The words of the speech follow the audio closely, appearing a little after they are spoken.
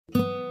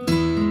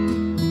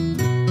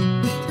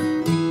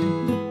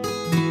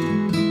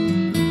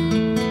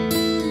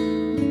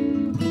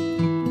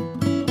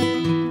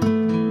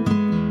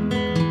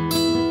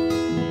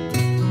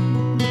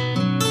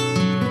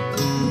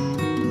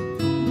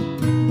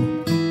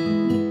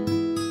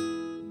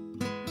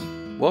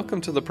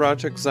Welcome to the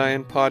Project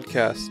Zion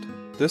podcast.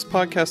 This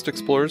podcast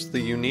explores the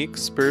unique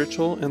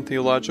spiritual and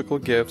theological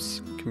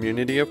gifts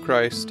Community of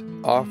Christ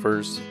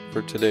offers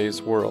for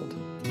today's world.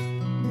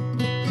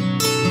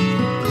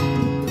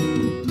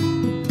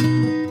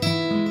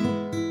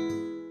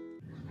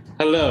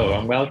 Hello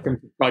and welcome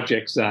to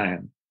Project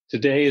Zion.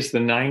 Today is the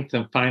 9th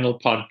and final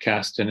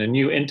podcast in a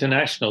new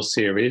international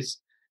series,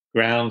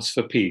 Grounds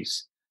for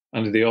Peace,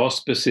 under the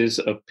auspices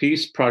of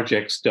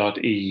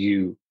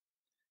peaceprojects.eu.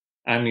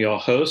 I'm your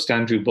host,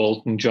 Andrew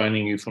Bolton,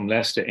 joining you from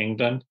Leicester,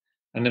 England,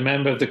 and a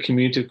member of the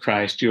Community of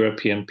Christ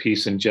European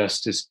Peace and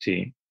Justice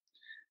team.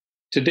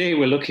 Today,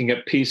 we're looking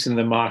at peace in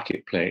the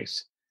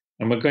marketplace,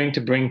 and we're going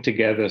to bring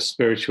together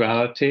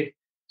spirituality,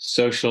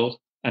 social,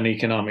 and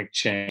economic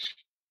change.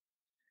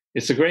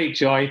 It's a great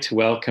joy to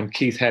welcome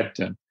Keith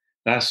Hebden.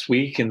 Last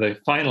week, in the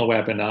final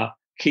webinar,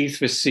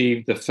 Keith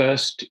received the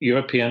first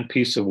European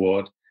Peace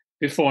Award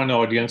before an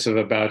audience of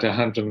about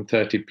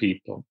 130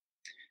 people.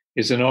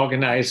 He's an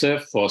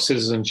organiser for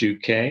Citizens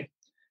UK.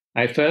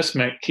 I first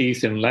met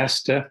Keith in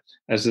Leicester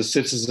as the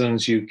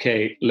Citizens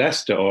UK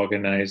Leicester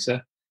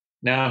organiser.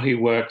 Now he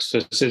works for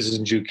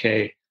Citizens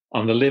UK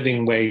on the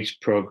Living Wage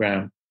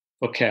programme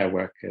for care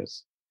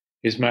workers.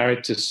 He's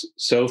married to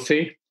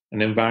Sophie,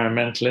 an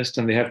environmentalist,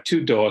 and they have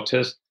two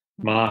daughters,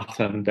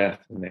 Martha and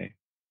Bethany.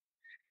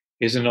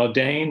 He's an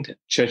ordained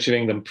Church of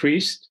England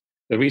priest,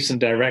 the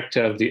recent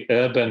director of the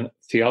Urban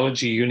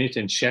Theology Unit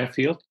in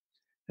Sheffield,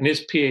 and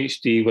his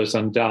PhD was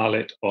on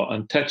Dalit or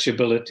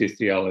untouchability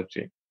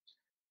theology.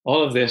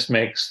 All of this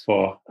makes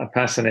for a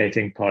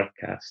fascinating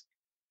podcast.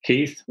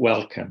 Keith,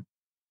 welcome.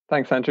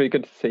 Thanks, Andrew.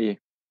 Good to see you.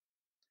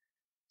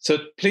 So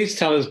please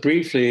tell us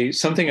briefly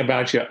something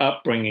about your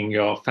upbringing,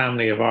 your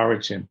family of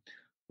origin.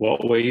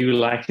 What were you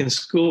like in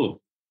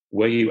school?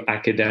 Were you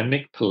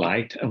academic,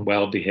 polite, and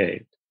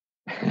well-behaved?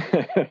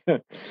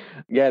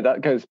 Yeah,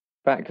 that goes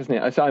back, doesn't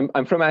it? So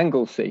I'm from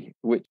Anglesey,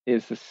 which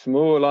is a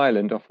small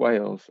island off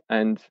Wales,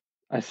 and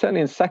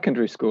certainly in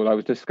secondary school, I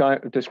was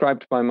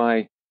described by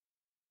my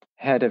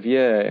head of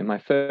year in my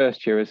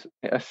first year as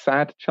a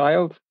sad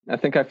child. I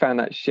think I found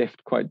that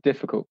shift quite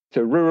difficult. It's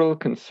a rural,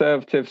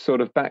 conservative sort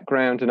of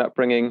background and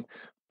upbringing,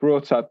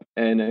 brought up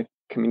in a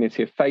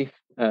community of faith,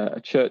 a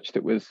church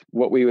that was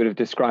what we would have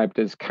described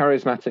as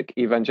charismatic,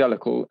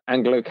 evangelical,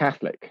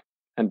 Anglo-Catholic,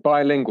 and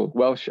bilingual,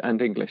 Welsh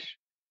and English.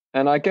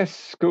 And I guess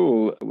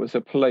school was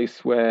a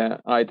place where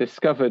I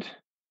discovered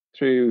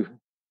through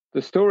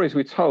the stories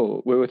we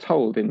were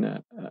told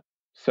in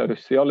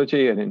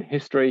sociology and in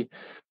history.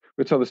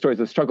 We told the stories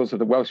of the struggles of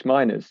the Welsh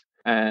miners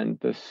and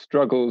the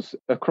struggles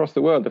across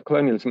the world of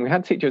colonialism. We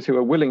had teachers who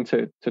were willing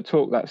to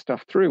talk that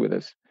stuff through with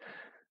us.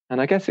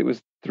 And I guess it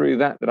was through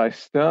that I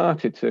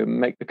started to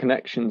make the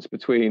connections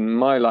between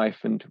my life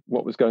and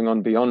what was going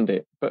on beyond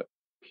it, but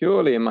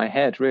purely in my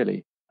head,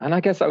 really. And I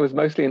guess I was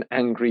mostly an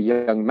angry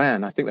young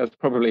man. I think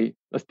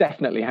that's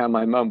definitely how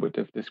my mum would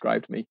have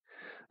described me.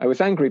 I was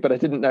angry, but I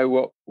didn't know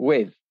what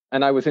with.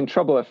 And I was in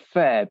trouble a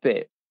fair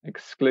bit,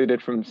 excluded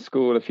from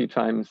school a few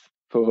times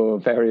for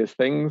various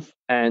things.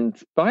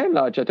 And by and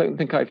large, I don't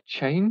think I've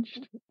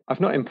changed. I've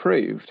not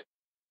improved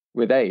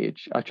with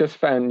age. I've just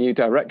found new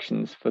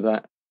directions for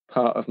that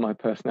part of my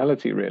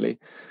personality, really.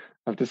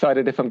 I've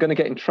decided if I'm going to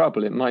get in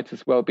trouble, it might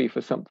as well be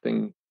for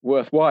something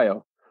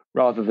worthwhile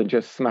rather than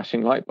just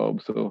smashing light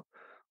bulbs or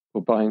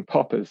buying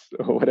poppers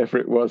or whatever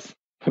it was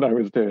that I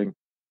was doing.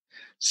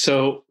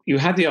 So you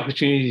had the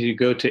opportunity to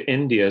go to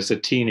India as a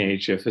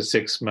teenager for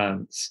 6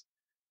 months,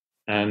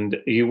 and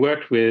you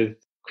worked with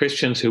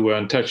Christians who were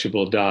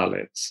untouchable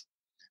Dalits,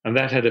 and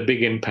that had a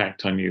big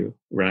impact on you,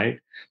 right?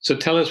 So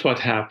tell us what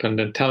happened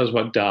and tell us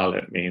what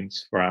Dalit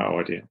means for our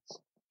audience.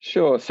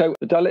 Sure. So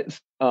the Dalits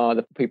are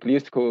the people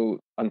used to call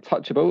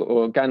untouchable,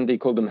 or Gandhi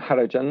called them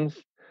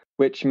Harijans,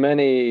 which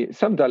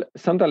some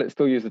Dalits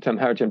still use the term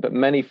Harijan, but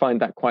many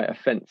find that quite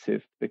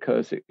offensive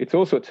because it's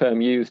also a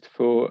term used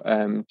for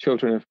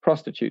children of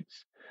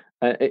prostitutes.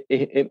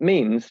 It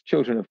means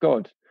children of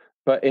God,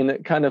 but in a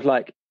kind of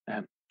like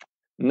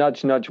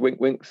nudge, nudge, wink,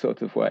 wink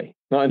sort of way,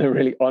 not in a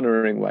really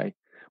honouring way.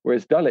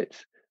 Whereas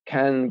Dalits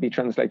can be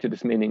translated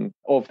as meaning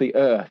of the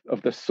earth,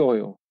 of the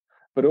soil,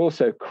 but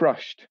also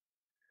crushed.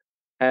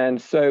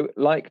 And so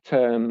like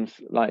terms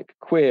like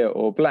queer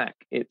or black,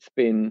 it's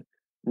been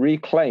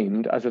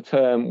reclaimed as a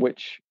term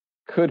which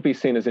could be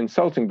seen as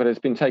insulting, but has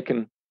been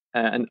taken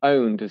and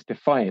owned as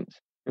defiant.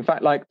 In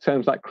fact, like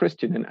terms like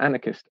Christian and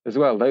anarchist as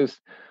well, those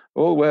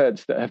all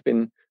words that have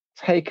been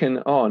taken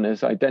on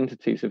as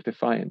identities of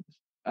defiance.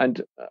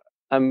 And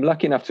I'm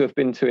lucky enough to have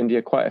been to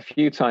India quite a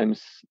few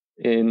times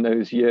in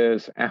those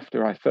years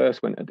after I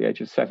first went at the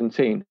age of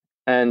 17.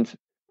 And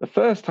the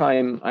first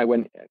time I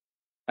went,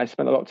 I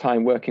spent a lot of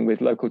time working with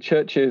local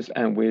churches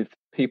and with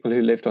people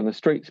who lived on the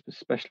streets,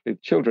 especially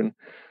children.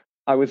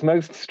 I was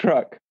most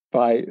struck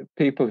by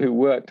people who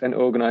worked and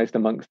organised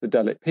amongst the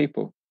Dalit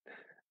people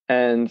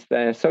and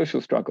their social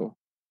struggle.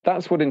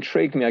 That's what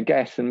intrigued me, I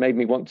guess, and made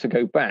me want to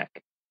go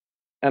back.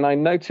 And I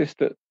noticed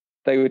that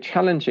they were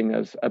challenging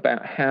us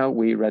about how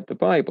we read the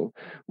Bible,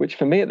 which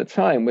for me at the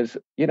time was,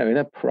 in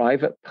a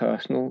private,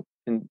 personal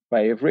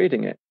way of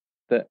reading it.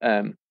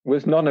 that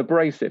was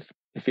non-abrasive,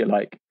 if you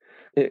like.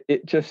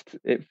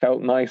 It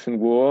felt nice and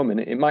warm, and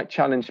it might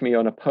challenge me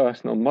on a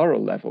personal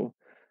moral level.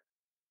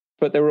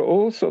 But there were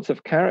all sorts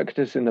of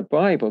characters in the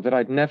Bible that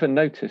I'd never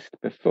noticed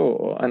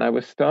before, and I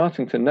was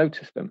starting to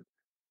notice them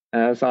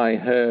as I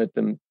heard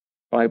the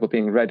Bible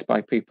being read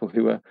by people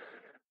who were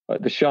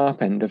at the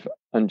sharp end of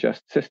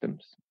unjust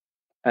systems.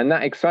 And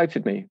that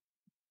excited me,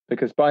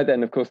 because by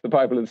then, of course, the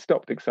Bible had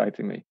stopped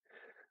exciting me.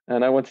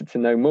 And I wanted to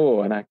know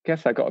more, and I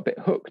guess I got a bit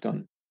hooked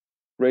on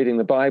reading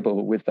the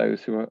Bible with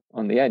those who are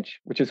on the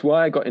edge, which is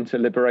why I got into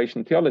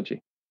liberation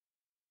theology,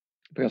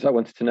 because I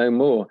wanted to know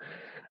more.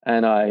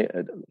 And I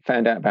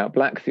found out about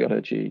Black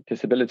theology,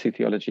 disability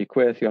theology,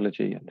 queer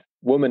theology, and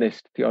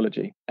womanist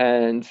theology,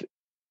 and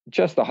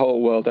just the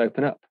whole world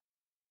opened up.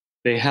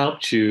 They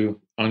helped you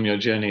on your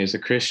journey as a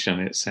Christian,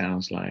 it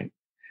sounds like.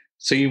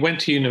 So you went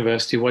to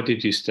university. What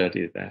did you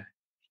study there?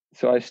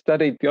 So I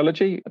studied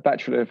theology, a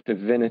Bachelor of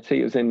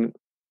Divinity. It was in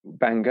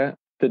Bangor.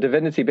 The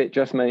divinity bit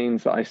just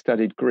means that I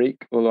studied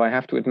Greek, although I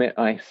have to admit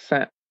I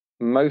sat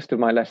most of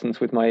my lessons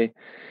with my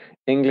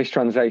English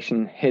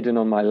translation hidden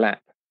on my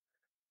lap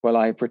while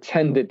I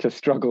pretended to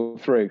struggle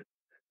through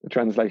the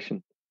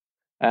translation.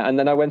 And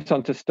then I went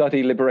on to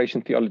study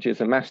liberation theology as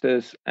a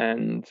master's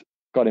and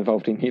got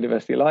involved in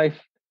university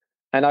life.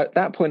 And at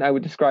that point, I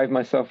would describe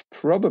myself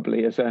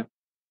probably as a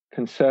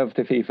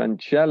conservative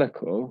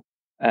evangelical,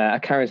 a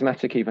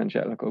charismatic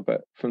evangelical,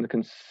 but from the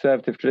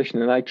conservative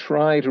tradition. And I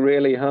tried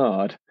really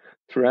hard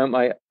throughout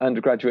my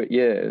undergraduate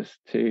years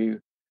to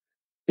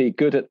be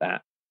good at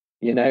that.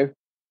 You know,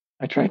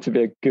 I tried to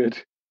be a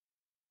good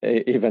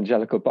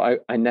evangelical, but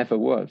I never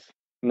was,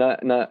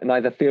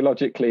 neither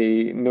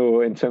theologically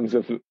nor in terms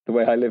of the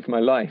way I live my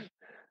life.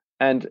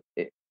 And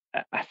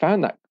I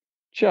found that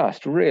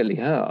just really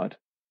hard.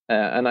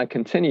 And I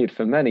continued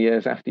for many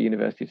years after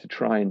university to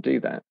try and do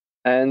that.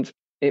 And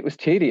it was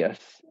tedious,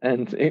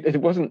 and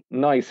it wasn't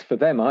nice for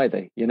them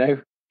either, you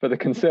know, for the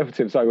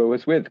conservatives I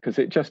was with, because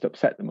it just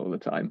upset them all the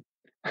time.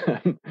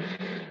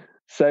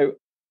 So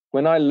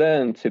when I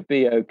learned to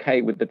be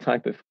okay with the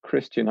type of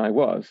Christian I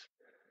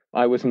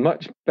was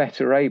much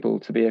better able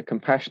to be a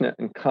compassionate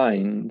and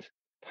kind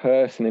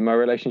person in my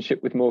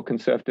relationship with more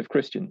conservative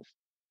Christians.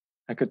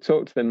 I could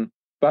talk to them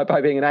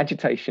by being an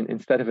agitation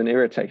instead of an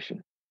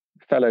irritation,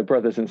 fellow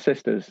brothers and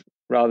sisters,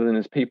 rather than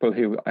as people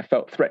who I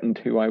felt threatened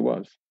who I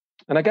was.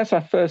 And I guess I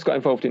first got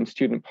involved in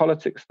student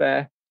politics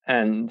there,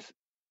 and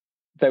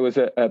there was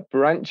a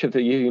branch of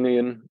the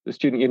union, the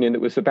student union,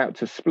 that was about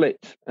to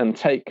split and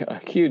take a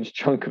huge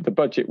chunk of the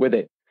budget with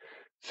it.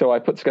 So I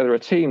put together a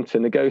team to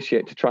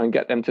negotiate to try and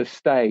get them to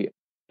stay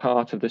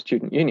part of the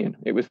student union.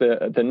 It was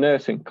the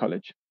nursing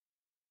college.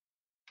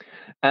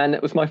 And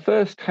it was my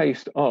first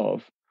taste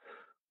of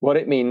what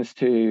it means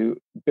to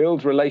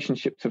build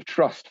relationships of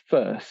trust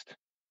first,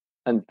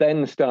 and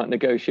then start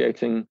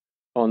negotiating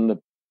on the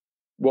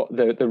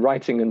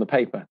writing in the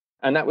paper.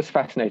 And that was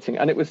fascinating.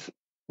 And it was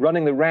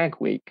running the RAG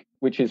week,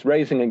 which is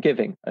raising and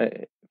giving,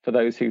 for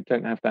those who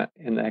don't have that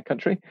in their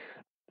country.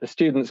 The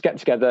students get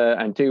together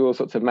and do all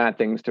sorts of mad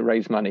things to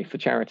raise money for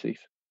charities.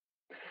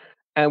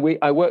 And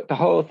I worked the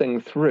whole thing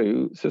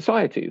through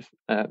societies,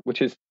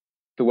 which is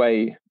the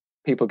way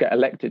people get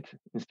elected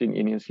in student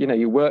unions. You know,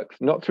 you work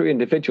not through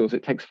individuals,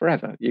 it takes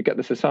forever. You get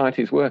the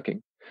societies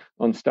working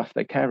on stuff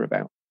they care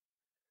about.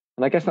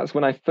 And I guess that's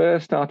when I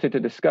first started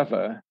to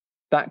discover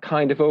that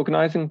kind of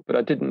organizing, but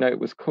I didn't know it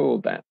was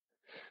called that.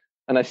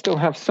 And I still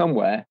have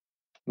somewhere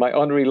my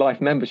honorary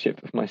life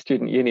membership of my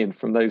student union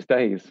from those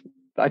days.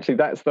 Actually,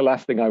 that's the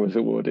last thing I was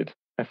awarded.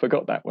 I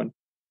forgot that one.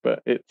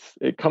 But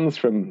it comes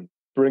from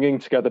bringing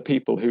together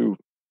people who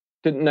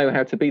didn't know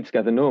how to be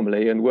together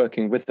normally and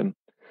working with them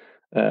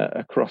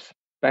across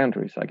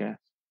boundaries, I guess.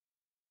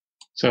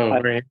 So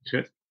very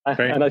interesting.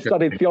 And I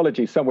studied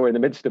theology somewhere in the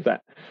midst of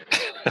that.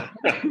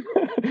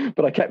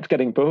 But I kept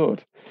getting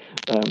bored.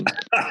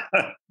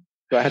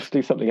 So I had to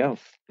do something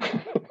else.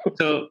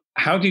 So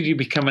how did you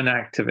become an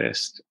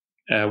activist?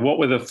 What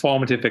were the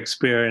formative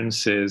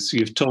experiences?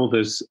 You've told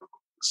us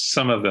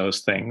some of those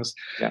things.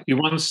 Yeah. You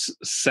once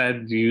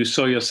said you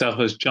saw yourself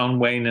as John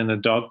Wayne in a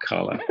dog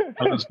collar.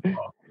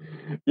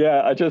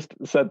 Yeah, I just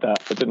said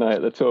that, didn't I,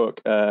 at the talk?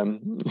 I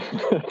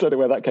don't know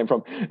where that came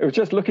from. It was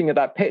just looking at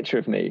that picture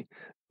of me,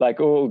 like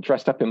all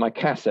dressed up in my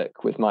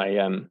cassock with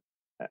my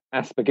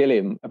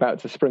aspergillium, about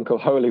to sprinkle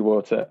holy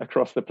water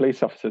across the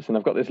police officers. And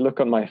I've got this look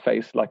on my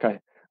face like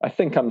I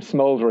think I'm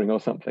smouldering or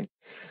something.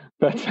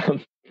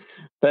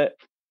 But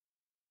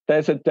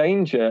there's a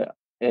danger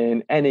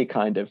in any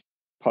kind of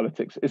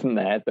politics, isn't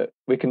there, that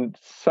we can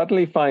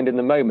suddenly find in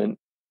the moment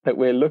that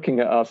we're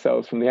looking at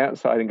ourselves from the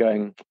outside and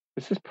going,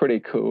 this is pretty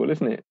cool,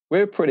 isn't it?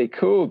 We're pretty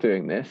cool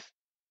doing this.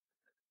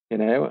 You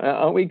know,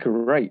 aren't we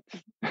great?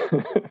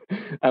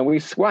 And we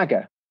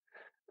swagger.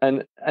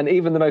 And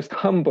even the most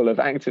humble of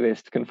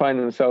activists can find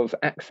themselves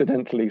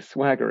accidentally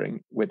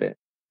swaggering with it.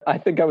 I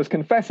think I was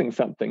confessing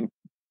something,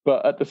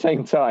 but at the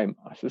same time,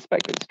 I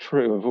suspect it's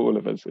true of all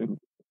of us. And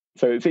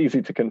so it's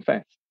easy to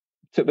confess.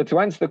 But to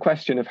answer the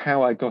question of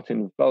how I got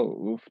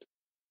involved,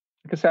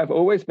 Like I say, I've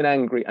always been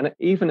angry. And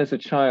even as a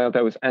child,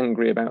 I was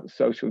angry about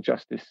social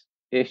justice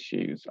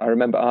issues. I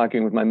remember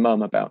arguing with my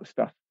mum about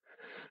stuff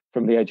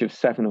from the age of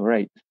 7 or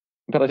 8.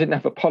 But I didn't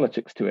have a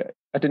politics to it.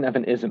 I didn't have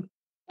an ism.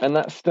 And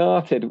that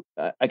started,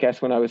 I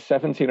guess, when I was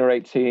 17 or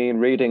 18,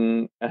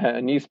 reading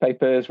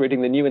newspapers,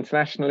 reading the New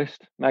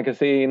Internationalist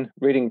magazine,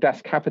 reading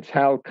Das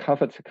Kapital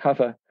cover to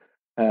cover,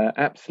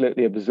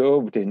 absolutely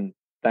absorbed in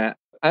that.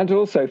 And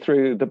also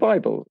through the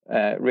Bible,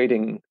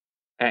 reading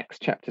Acts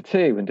chapter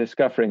 2 and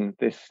discovering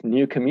this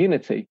new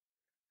community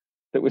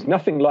that was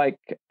nothing like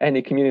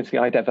any community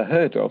I'd ever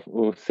heard of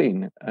or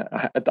seen.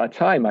 At that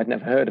time, I'd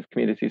never heard of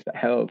communities that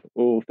held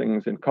all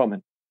things in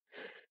common.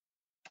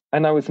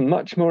 And I was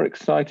much more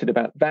excited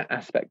about that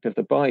aspect of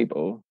the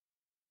Bible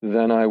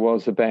than I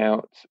was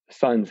about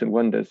signs and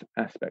wonders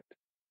aspect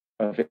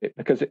of it,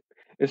 because it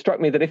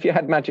struck me that if you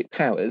had magic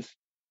powers,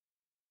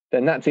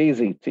 then that's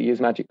easy to use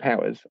magic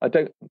powers. I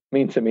don't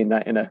mean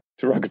that in a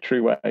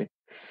derogatory way,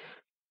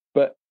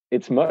 but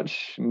it's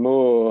much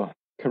more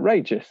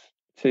courageous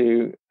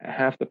to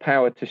have the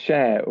power to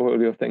share all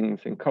your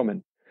things in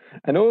common.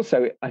 And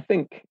also, I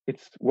think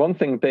it's one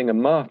thing being a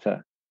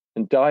martyr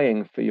and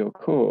dying for your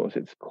cause.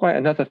 It's quite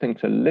another thing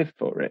to live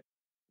for it,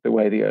 the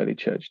way the early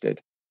church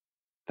did.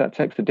 That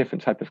takes a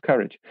different type of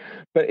courage.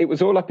 But it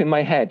was all up in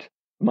my head,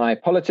 my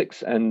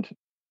politics and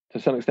to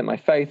some extent my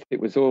faith. It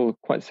was all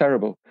quite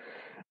cerebral.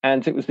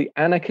 And it was the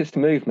anarchist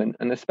movement,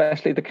 and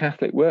especially the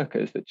Catholic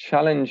workers, that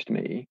challenged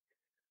me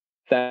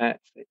that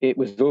it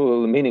was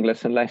all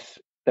meaningless unless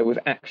there was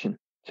action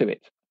to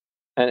it.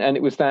 And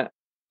it was that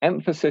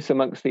emphasis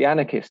amongst the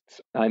anarchists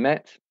I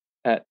met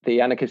at the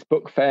anarchist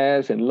book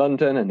fairs in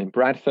London and in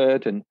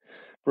Bradford and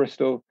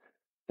Bristol,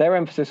 their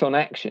emphasis on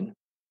action,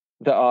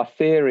 that our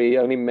theory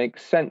only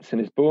makes sense and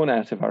is born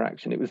out of our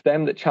action. It was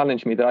them that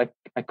challenged me that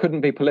I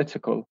couldn't be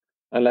political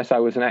unless I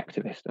was an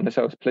activist, unless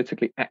I was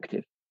politically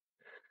active.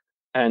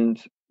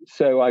 And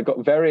so I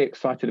got very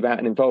excited about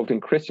and involved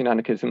in Christian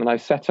anarchism, and I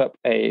set up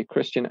a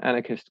Christian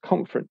anarchist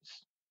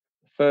conference.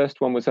 The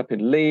first one was up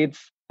in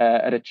Leeds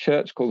at a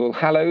church called All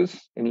Hallows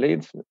in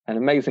Leeds, an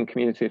amazing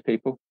community of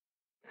people.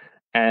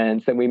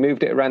 And then we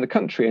moved it around the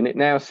country, and it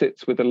now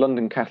sits with the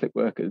London Catholic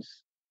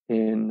workers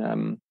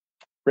in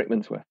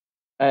Rickmansworth.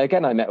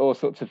 Again, I met all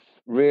sorts of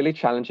really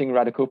challenging,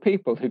 radical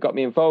people who got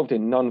me involved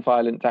in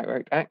non-violent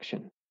direct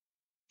action.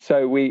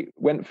 So we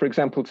went, for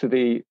example, to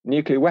the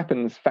nuclear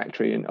weapons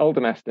factory in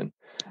Aldermaston,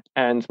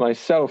 and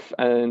myself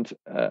and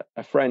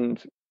a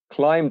friend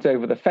climbed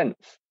over the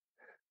fence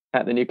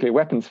at the nuclear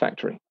weapons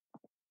factory.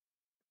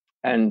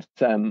 And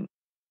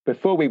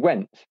before we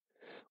went,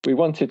 we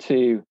wanted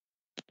to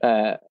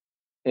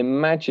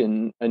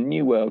imagine a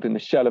new world in the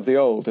shell of the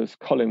old, as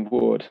Colin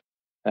Ward,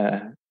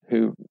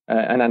 who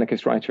an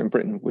anarchist writer in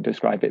Britain, would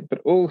describe it,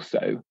 but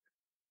also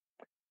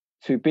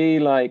to be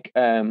like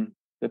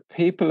the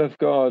people of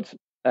God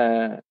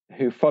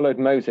who followed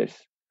Moses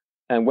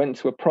and went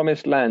to a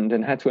promised land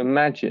and had to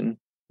imagine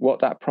what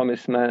that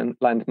promised land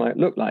might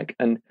look like.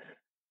 And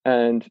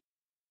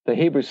the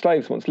Hebrew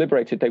slaves, once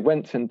liberated, they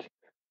went and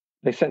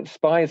they sent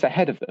spies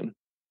ahead of them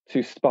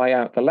to spy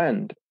out the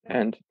land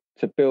and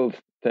to build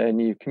their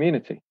new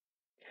community.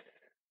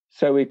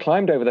 So we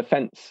climbed over the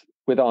fence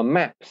with our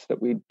maps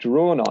that we'd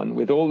drawn on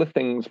with all the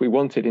things we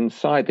wanted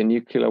inside the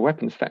nuclear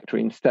weapons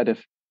factory instead of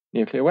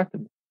nuclear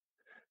weapons,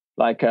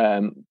 like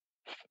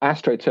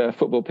AstroTurf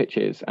football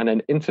pitches and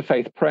an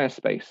interfaith prayer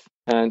space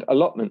and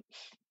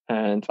allotments.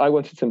 And I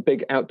wanted some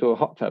big outdoor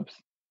hot tubs.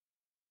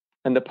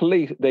 And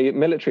the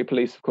military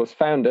police, of course,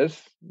 found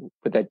us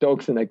with their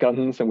dogs and their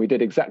guns, and we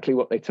did exactly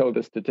what they told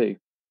us to do.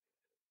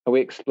 And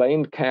we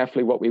explained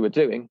carefully what we were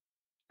doing,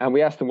 and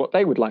we asked them what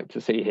they would like to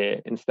see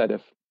here instead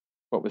of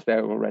what was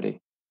there already.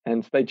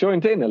 And they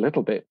joined in a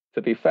little bit,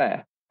 to be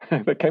fair.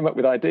 They came up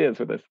with ideas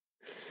with us.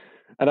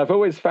 And I've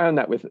always found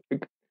that with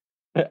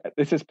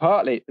this is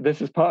partly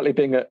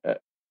being a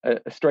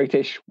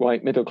straightish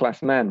white middle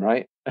class man,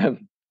 right?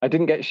 I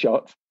didn't get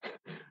shot,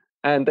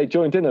 and they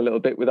joined in a little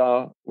bit with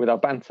our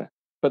banter.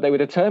 But they were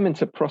determined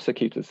to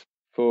prosecute us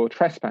for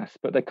trespass,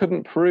 but they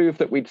couldn't prove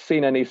that we'd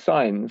seen any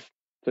signs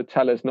to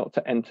tell us not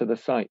to enter the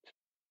site.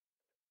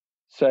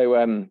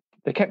 So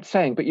they kept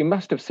saying, "But you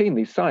must have seen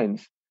these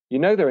signs. You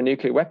know there are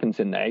nuclear weapons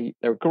in there.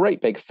 There are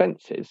great big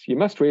fences. You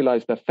must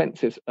realize the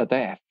fences are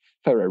there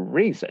for a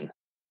reason."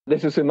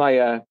 This was in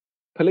my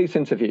police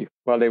interview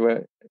while they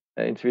were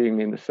interviewing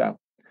me in the cell.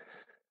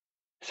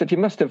 I said, "You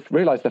must have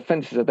realized the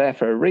fences are there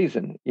for a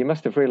reason. You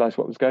must have realized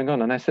what was going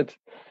on." And I said,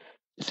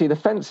 "See, the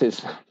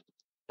fences,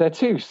 they're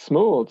too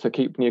small to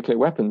keep nuclear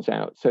weapons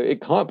out. So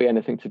it can't be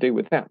anything to do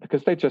with that,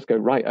 because they just go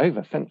right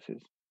over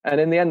fences." And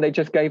in the end, they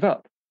just gave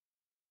up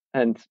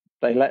and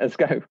they let us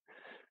go.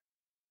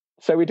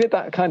 So we did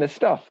that kind of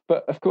stuff.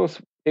 But of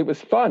course, it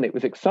was fun. It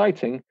was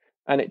exciting.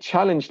 And it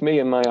challenged me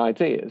and my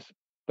ideas.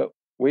 But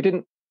we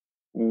didn't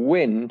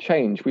win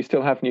change. We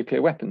still have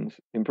nuclear weapons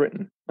in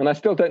Britain. And I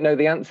still don't know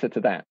the answer to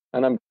that.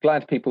 And I'm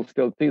glad people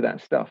still do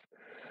that stuff.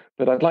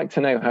 But I'd like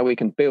to know how we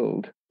can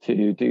build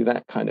to do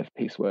that kind of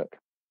peace work.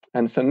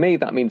 And for me,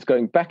 that means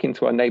going back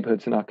into our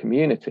neighborhoods and our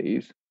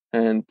communities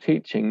and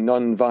teaching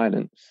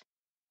non-violence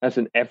as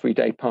an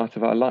everyday part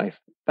of our life.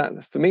 That,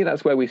 for me,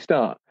 that's where we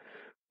start.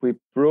 We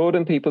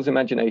broaden people's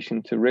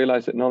imagination to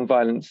realize that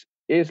nonviolence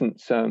isn't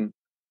some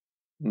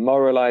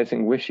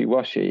moralizing,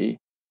 wishy-washy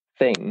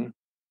thing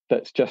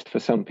that's just for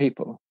some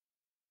people,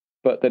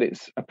 but that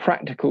it's a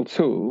practical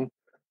tool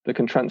that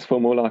can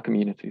transform all our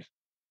communities.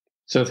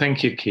 So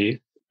thank you, Keith.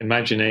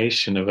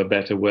 Imagination of a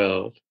better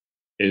world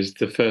is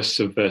the first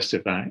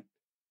subversive act.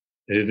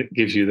 It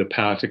gives you the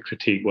power to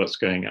critique what's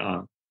going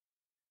on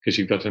because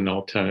you've got an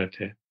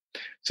alternative.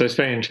 So it's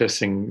very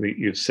interesting that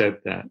you've said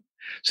that.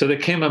 So there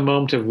came a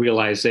moment of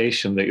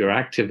realization that your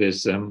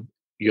activism,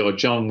 your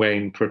John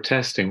Wayne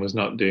protesting, was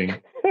not doing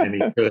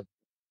any good.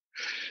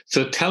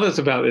 So tell us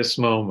about this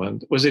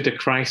moment. Was it a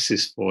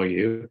crisis for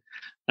you?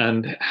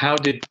 And how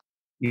did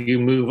you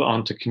move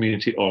on to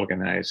community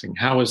organizing?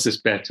 How was this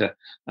better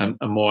and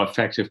a more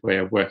effective way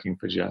of working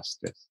for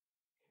justice?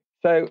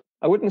 So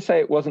I wouldn't say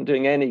it wasn't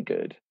doing any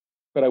good,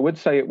 but I would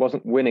say it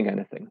wasn't winning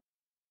anything.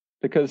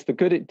 Because the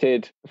good it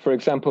did, for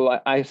example,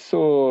 I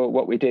saw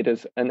what we did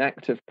as an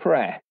act of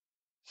prayer.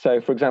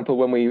 So, for example,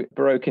 when we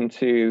broke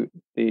into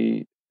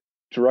the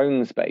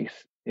drones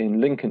base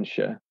in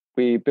Lincolnshire,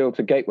 we built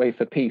a gateway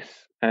for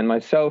peace, and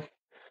myself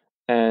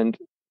and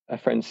a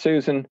friend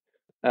Susan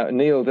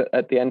kneeled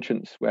at the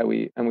entrance where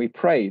we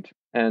prayed,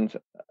 and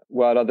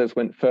while others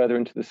went further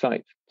into the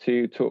site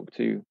to talk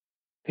to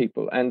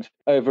people. And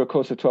over a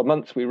course of 12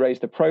 months, we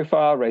raised a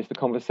profile, raised a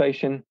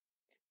conversation.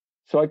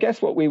 So I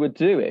guess what we were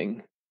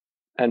doing,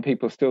 and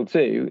people still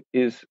do,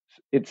 is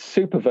it's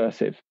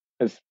superversive,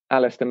 as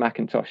Alistair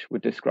McIntosh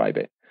would describe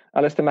it.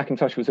 Alistair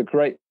McIntosh is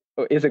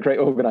a great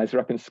organizer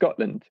up in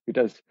Scotland who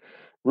does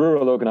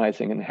rural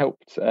organizing and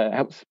helps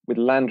with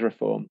land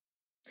reform.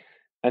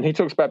 And he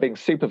talks about being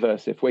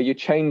superversive, where you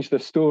change the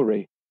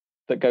story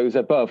that goes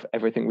above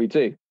everything we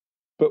do.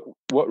 But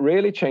what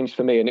really changed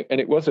for me, and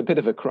it was a bit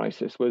of a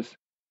crisis, was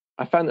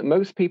I found that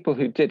most people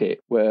who did it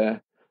were,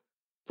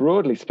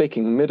 broadly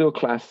speaking, middle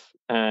class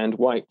and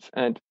white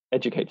and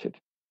educated.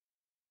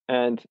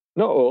 And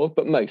not all,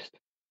 but most.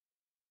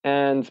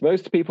 And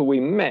most people we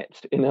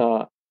met in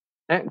our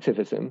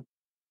activism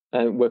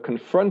and were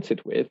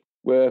confronted with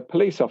were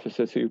police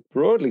officers who,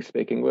 broadly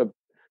speaking, were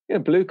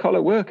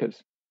blue-collar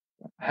workers.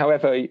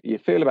 However you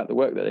feel about the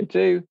work that they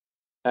do,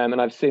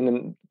 and I've seen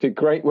them do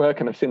great work,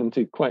 and I've seen them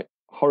do quite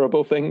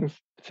horrible things,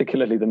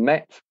 particularly the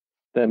Met,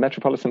 the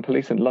Metropolitan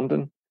Police in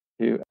London,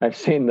 who I've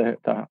seen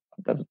the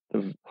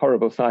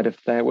horrible side of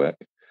their work,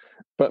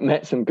 but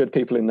met some good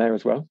people in there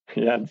as well.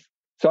 Yes.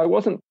 So I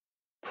wasn't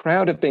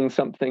proud of being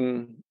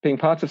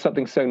part of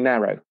something so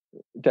narrow,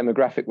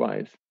 demographic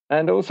wise.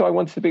 And also I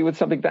wanted to be with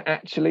something that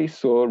actually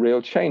saw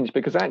real change,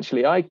 because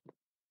actually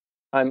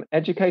I'm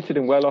educated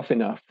and well off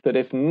enough that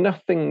if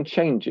nothing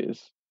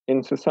changes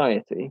in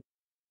society,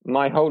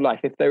 my whole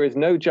life, if there is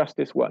no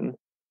justice won,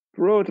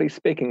 broadly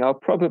speaking, I'll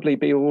probably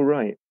be all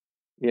right,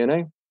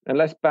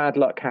 unless bad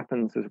luck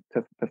happens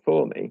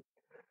before me.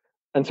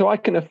 And so I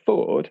can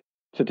afford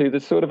to do the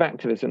sort of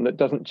activism that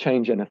doesn't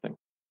change anything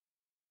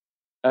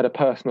at a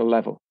personal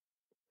level.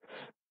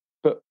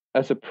 But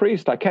as a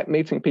priest, I kept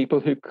meeting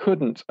people who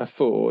couldn't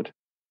afford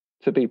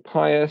to be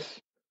pious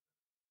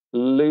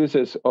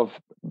losers of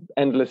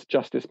endless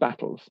justice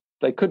battles.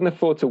 They couldn't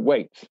afford to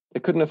wait. They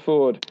couldn't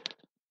afford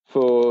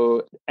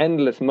for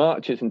endless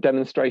marches and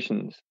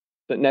demonstrations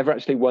that never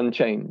actually won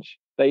change.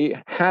 They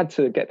had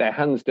to get their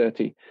hands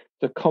dirty,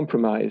 to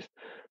compromise,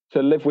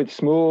 to live with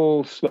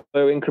small, slow,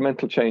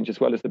 incremental change as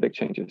well as the big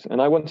changes.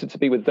 And I wanted to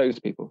be with those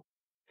people.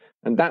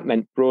 And that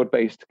meant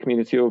broad-based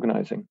community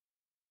organizing,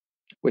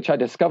 which I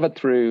discovered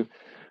through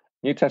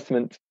New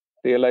Testament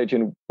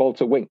theologian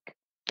Walter Wink,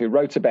 who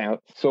wrote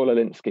about Saul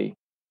Alinsky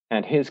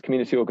and his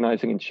community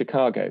organizing in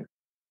Chicago,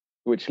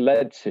 which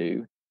led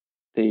to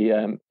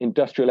the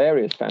Industrial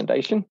Areas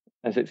Foundation,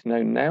 as it's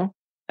known now,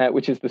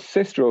 which is the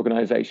sister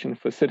organization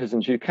for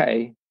Citizens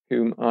UK,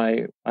 whom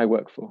I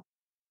work for.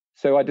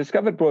 So I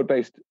discovered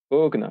broad-based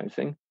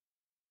organizing,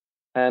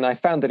 and I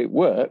found that it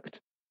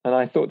worked. And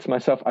I thought to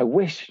myself, I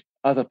wish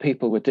other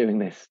people were doing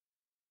this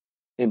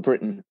in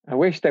Britain. I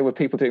wish there were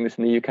people doing this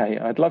in the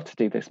UK. I'd love to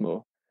do this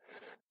more.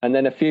 And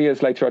then a few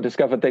years later, I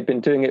discovered they'd been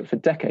doing it for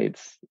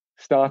decades,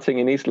 starting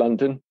in East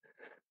London.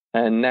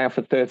 And now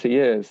for 30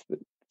 years,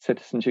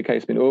 Citizens UK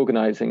has been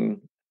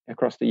organising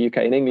across the UK,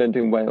 in England,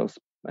 in Wales,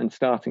 and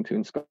starting to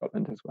in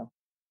Scotland as well.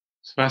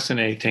 It's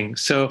fascinating.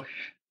 So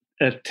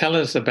tell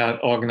us about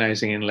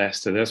organising in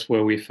Leicester. That's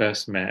where we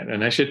first met.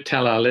 And I should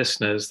tell our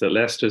listeners that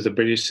Leicester is a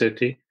British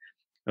city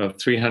of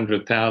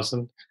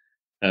 300,000.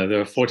 There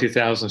are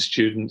 40,000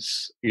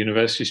 students,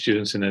 university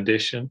students in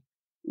addition.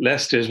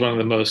 Leicester is one of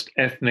the most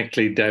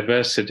ethnically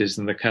diverse cities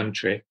in the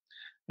country,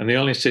 and the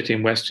only city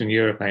in Western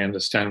Europe, I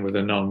understand, with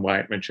a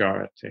non-white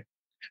majority.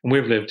 And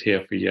we've lived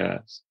here for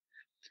years.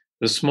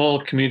 The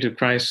small Community of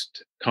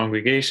Christ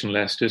congregation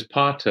Leicester is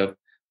part of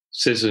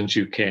Citizens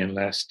UK in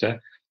Leicester,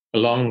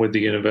 along with the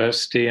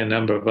university, a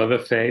number of other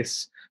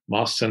faiths,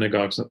 mosques,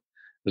 synagogues,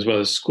 as well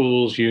as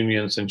schools,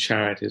 unions, and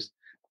charities,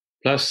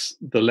 plus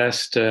the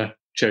Leicester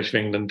Church of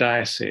England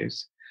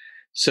Diocese.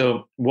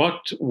 So,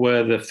 what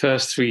were the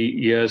first 3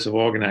 years of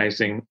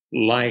organising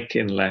like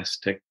in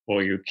Leicester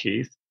for you,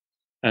 Keith?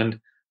 And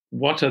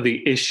what are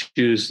the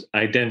issues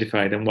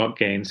identified and what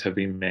gains have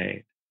been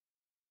made?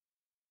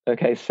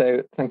 Okay,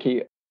 so thank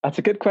you. That's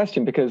a good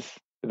question, because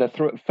the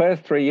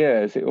first 3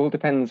 years, it all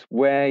depends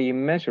where you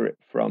measure it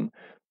from.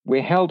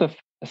 We held a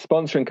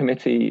sponsoring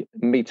committee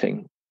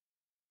meeting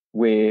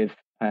with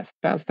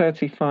about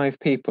 35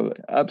 people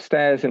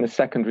upstairs in a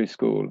secondary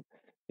school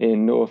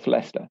in North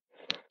Leicester.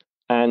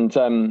 And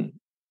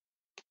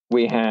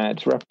we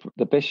had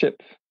the bishop,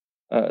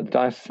 the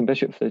diocesan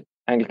bishop for the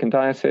Anglican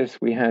diocese.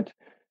 We had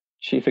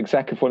chief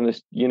exec of one of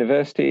the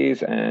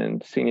universities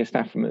and senior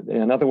staff from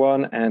another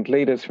one, and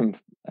leaders from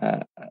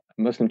a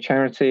Muslim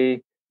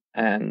charity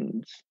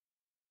and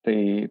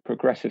the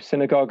Progressive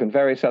Synagogue and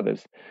various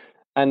others.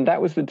 And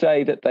that was the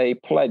day that they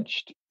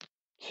pledged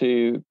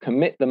to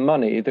commit the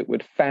money that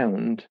would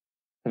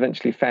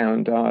eventually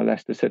found our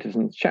Leicester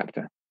Citizens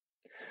chapter.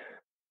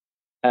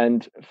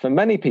 And for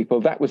many people,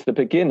 that was the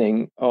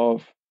beginning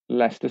of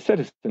Leicester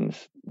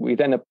Citizens. We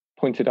then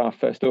appointed our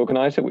first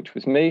organiser, which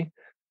was me,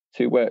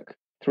 to work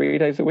 3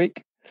 days a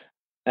week,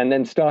 and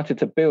then started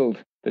to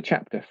build the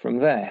chapter from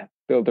there,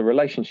 build the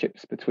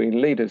relationships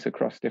between leaders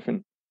across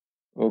different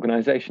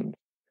organisations.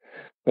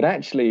 But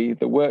actually,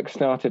 the work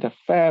started a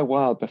fair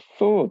while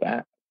before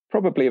that,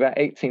 probably about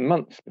 18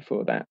 months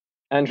before that.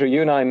 Andrew,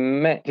 you and I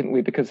met, didn't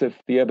we, because of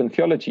the Urban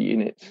Theology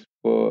Unit,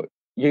 or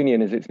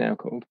Union as it's now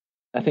called.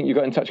 I think you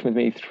got in touch with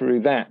me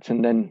through that,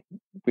 and then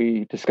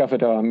we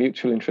discovered our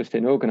mutual interest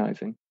in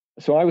organising.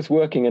 So I was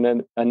working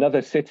in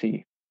another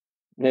city,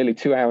 nearly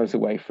 2 hours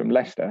away from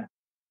Leicester,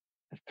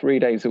 3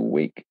 days a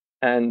week.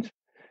 And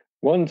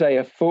one day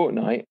a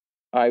fortnight,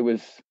 I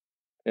was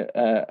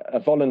a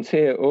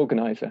volunteer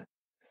organiser.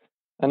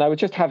 And I was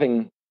just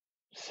having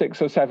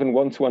 6 or 7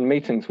 one-to-one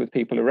meetings with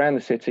people around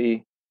the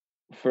city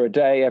for a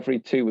day every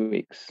 2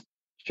 weeks,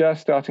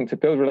 just starting to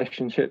build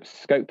relationships,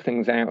 scope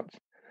things out,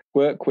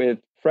 work with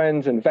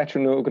friends and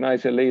veteran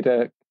organiser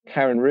leader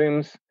Karen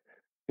Rooms,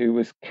 who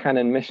was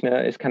Canon Missioner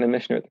at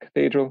the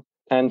cathedral,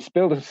 and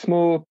build a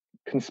small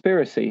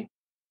conspiracy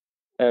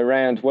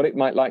around what it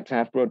might like to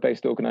have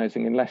broad-based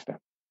organising in Leicester.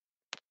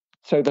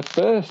 So the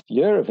first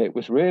year of it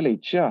was really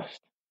just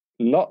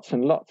lots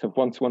and lots of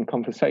one-to-one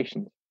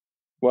conversations,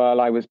 while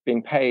I was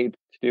being paid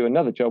to do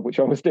another job, which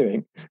I was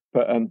doing,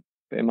 but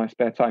in my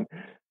spare time.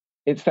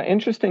 It's that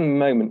interesting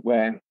moment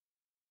where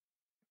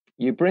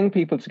you bring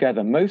people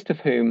together, most of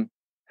whom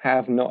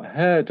have not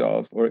heard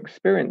of or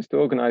experienced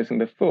organising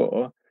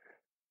before,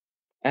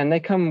 and they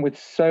come with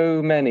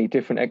so many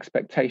different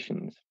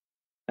expectations.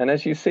 And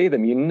as you see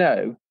them, you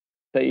know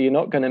that you're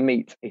not going to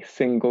meet a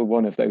single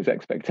one of those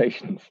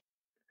expectations.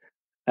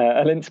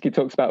 Alinsky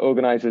talks about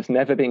organisers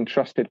never being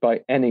trusted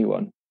by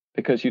anyone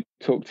because you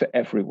talk to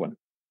everyone.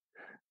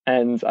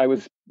 And I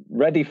was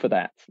ready for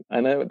that.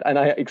 And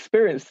I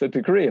experienced a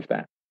degree of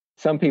that.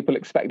 Some people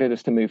expected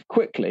us to move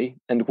quickly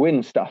and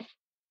win stuff.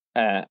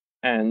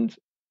 And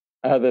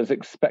others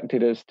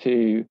expected us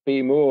to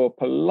be more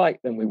polite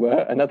than we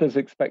were. And others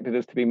expected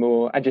us to be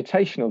more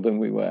agitational than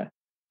we were.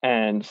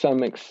 And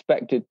some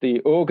expected the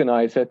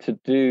organizer to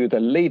do the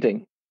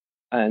leading.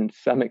 And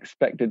some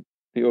expected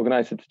the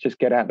organizer to just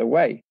get out of the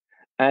way.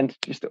 And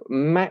just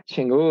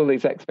matching all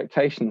these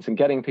expectations and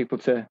getting people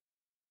to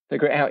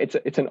figure it out.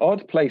 It's an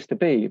odd place to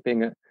be,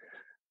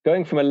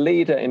 going from a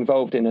leader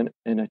involved in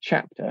a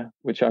chapter,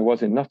 which I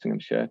was in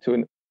Nottinghamshire,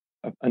 to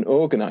an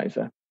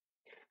organizer.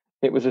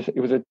 It was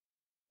a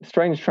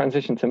strange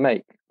transition to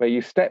make, where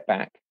you step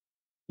back,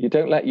 you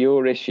don't let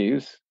your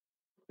issues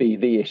be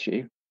the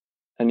issue,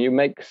 and you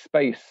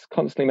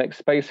constantly make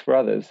space for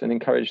others and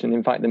encourage and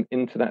invite them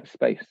into that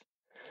space.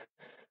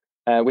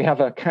 We have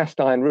a cast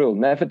iron rule: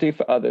 never do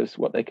for others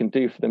what they can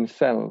do for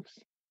themselves.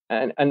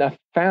 And I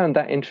found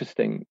that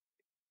interesting,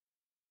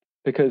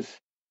 because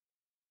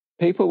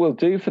people will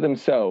do for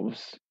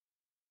themselves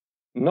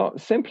not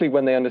simply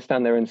when they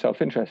understand their own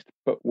self-interest,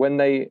 but when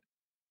they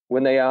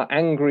are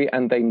angry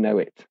and they know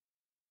it,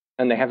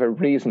 and they have a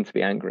reason to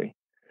be angry.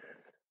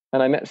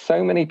 And I met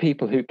so many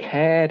people who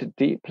cared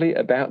deeply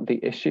about the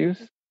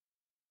issues,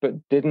 but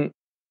didn't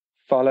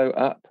follow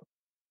up.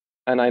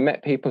 And I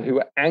met people who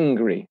were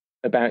angry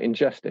about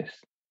injustice,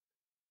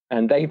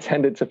 and they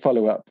tended to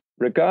follow up,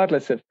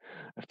 regardless of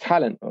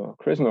talent or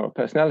charisma or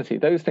personality.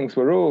 Those things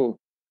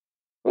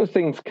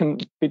can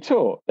be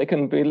taught. They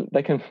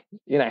can,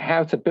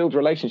 how to build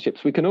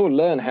relationships. We can all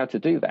learn how to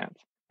do that,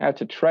 how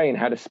to train,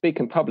 how to speak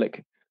in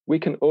public. We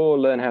can all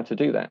learn how to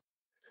do that.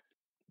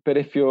 But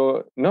if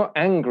you're not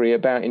angry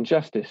about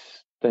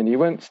injustice, then you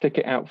won't stick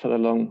it out for the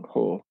long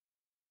haul.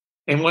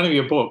 In one of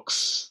your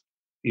books,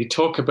 you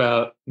talk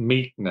about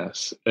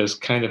meekness as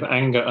kind of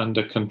anger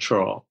under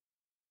control.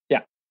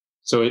 Yeah.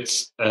 So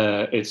it's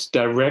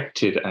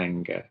directed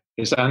anger.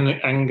 It's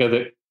anger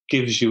that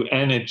gives you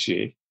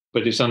energy,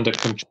 but it's under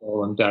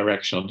control and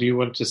directional. Do you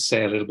want to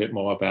say a little bit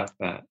more about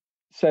that?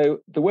 So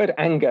the word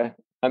anger,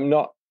 I'm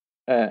not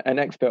an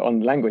expert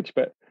on language,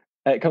 but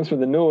it comes from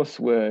the Norse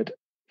word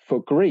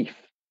for grief.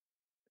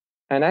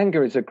 And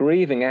anger is a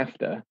grieving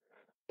after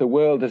the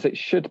world as it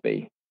should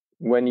be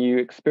when you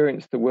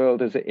experience the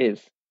world as it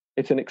is.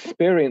 It's an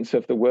experience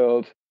of the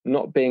world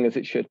not being as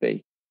it should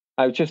be.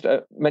 I was just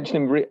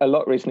mentioning him a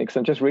lot recently because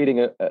I'm just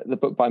reading the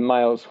book by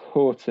Miles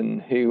Horton,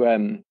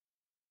 who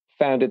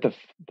founded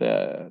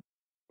the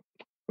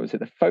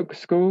folk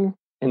school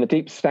in the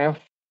Deep South.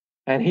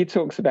 And he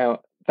talks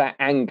about that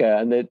anger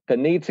and the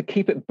need to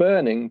keep it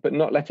burning, but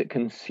not let it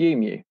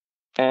consume you.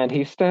 And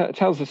he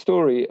tells the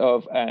story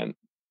of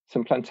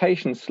some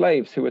plantation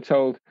slaves who were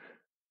told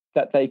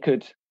that they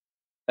could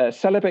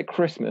celebrate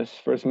Christmas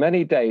for as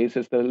many days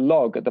as the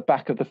log at the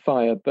back of the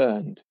fire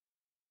burned.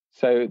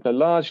 So the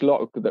large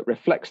log that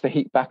reflects the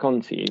heat back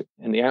onto you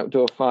in the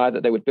outdoor fire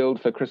that they would build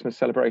for Christmas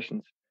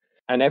celebrations.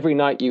 And every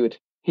night you would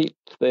heap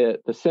the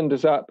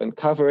cinders up and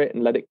cover it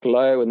and let it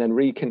glow and then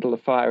rekindle the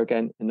fire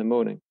again in the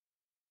morning.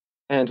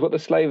 And what the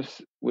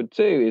slaves would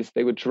do is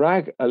they would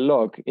drag a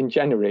log in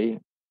January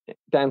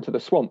down to the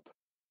swamp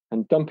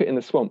and dump it in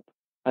the swamp.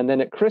 And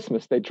then at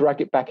Christmas, they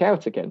drag it back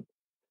out again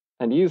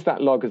and use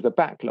that log as the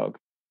backlog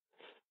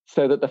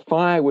so that the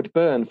fire would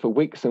burn for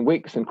weeks and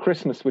weeks and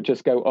Christmas would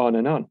just go on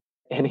and on.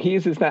 And he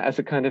uses that as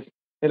a kind of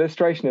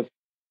illustration of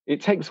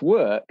it takes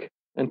work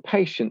and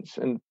patience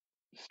and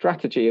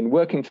strategy and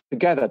working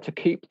together to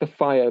keep the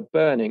fire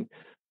burning.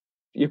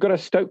 You've got to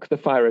stoke the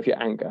fire of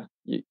your anger.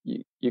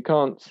 You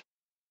can't.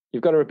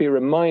 You've got to be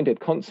reminded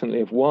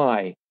constantly of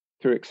why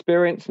through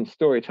experience and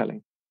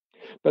storytelling.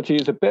 But to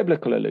use a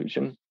biblical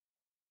allusion,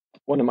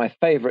 one of my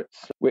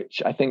favorites,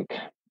 which I think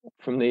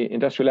from the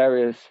Industrial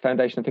Areas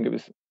Foundation, I think it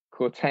was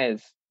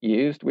Cortez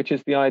used, which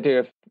is the idea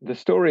of the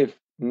story of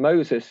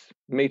Moses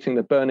meeting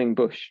the burning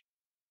bush.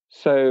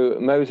 So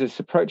Moses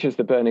approaches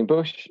the burning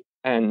bush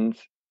and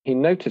he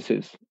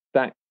notices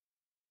that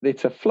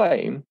it's a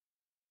flame,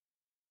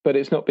 but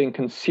it's not being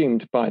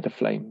consumed by the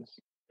flames.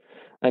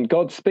 And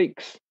God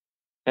speaks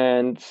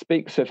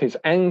of his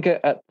anger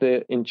at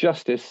the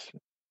injustice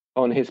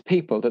on his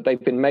people, that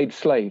they've been made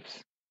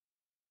slaves.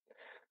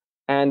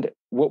 And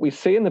what we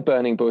see in the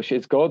burning bush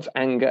is God's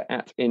anger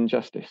at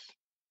injustice,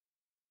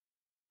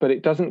 but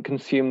it doesn't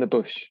consume the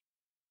bush.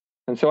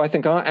 And so I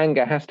think our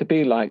anger has to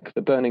be like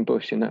the burning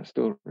bush in that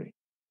story,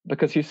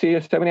 because you see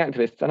so many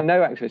activists, and I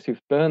know activists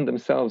who've burned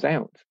themselves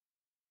out,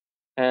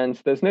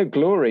 and there's no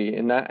glory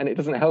in that, and it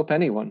doesn't help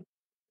anyone.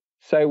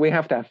 So we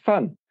have to have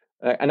fun.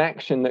 An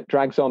action that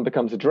drags on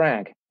becomes a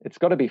drag. It's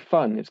got to be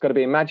fun. It's got to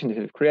be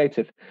imaginative,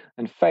 creative,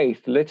 and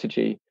faith,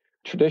 liturgy,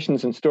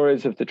 traditions and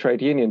stories of the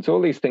trade unions.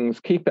 All these things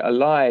keep it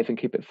alive and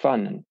keep it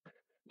fun.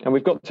 And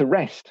we've got to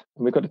rest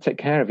and we've got to take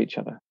care of each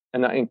other.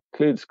 And that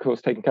includes, of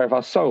course, taking care of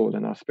our soul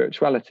and our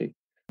spirituality,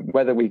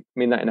 whether we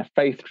mean that in a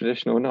faith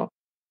tradition or not.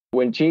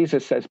 When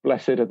Jesus says,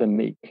 "Blessed are the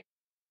meek,"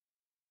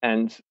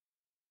 and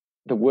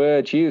the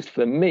word used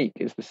for the meek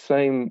is the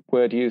same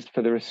word used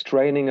for the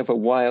restraining of a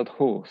wild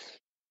horse.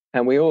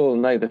 And we all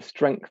know the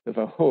strength of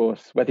a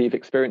horse, whether you've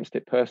experienced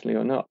it personally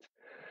or not.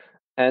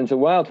 And a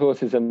wild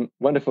horse is a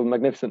wonderful,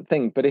 magnificent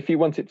thing. But if you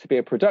want it to be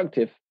a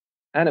productive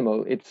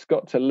animal, it's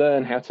got to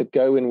learn how to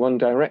go in one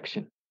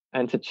direction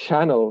and to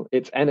channel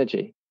its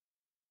energy.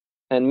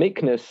 And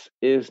meekness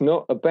is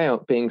not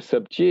about being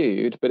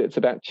subdued, but it's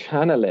about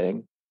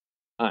channeling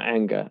our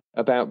anger,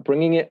 about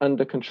bringing it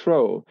under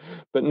control,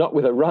 but not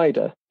with a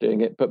rider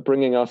doing it, but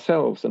bringing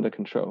ourselves under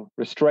control,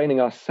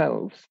 restraining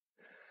ourselves.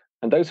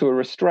 And those who are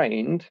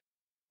restrained,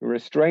 who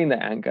restrain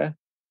their anger,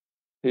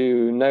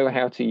 who know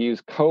how to use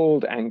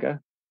cold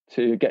anger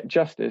to get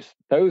justice,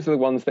 those are the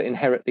ones that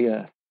inherit the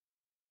earth.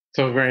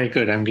 So very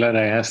good. I'm glad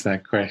I asked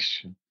that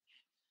question.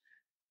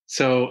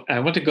 So I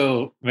want to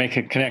go make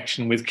a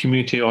connection with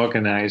community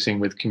organizing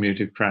with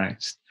Community of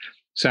Christ.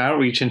 So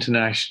Outreach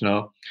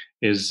International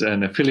is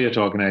an affiliate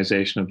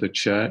organization of the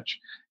church.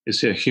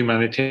 It's a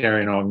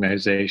humanitarian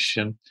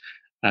organization,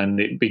 and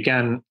it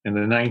began in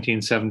the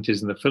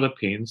 1970s in the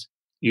Philippines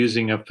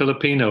using a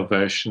Filipino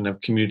version of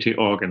community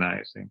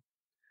organizing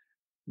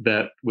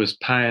that was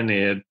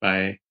pioneered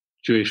by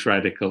Jewish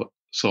radical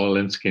Saul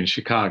Alinsky in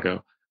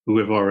Chicago, who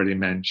we've already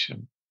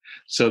mentioned.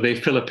 So they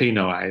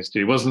Filipinoized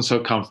it. It wasn't so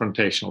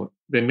confrontational.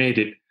 They made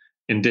it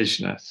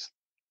indigenous.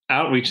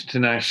 Outreach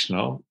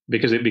International,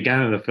 because it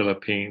began in the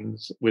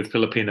Philippines with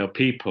Filipino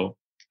people,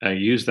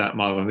 used that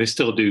model, and they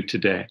still do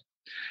today.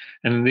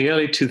 And in the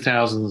early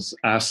 2000s,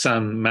 our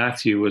son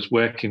Matthew was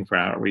working for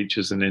Outreach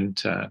as an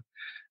intern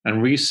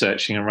and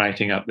researching and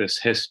writing up this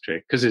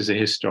history, because he's a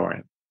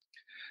historian.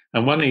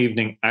 And one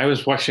evening, I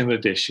was washing the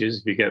dishes,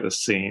 if you get the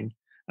scene,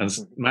 and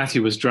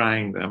Matthew was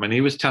drying them, and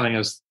he was telling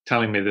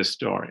me this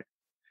story.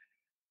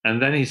 And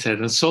then he said,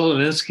 and Saul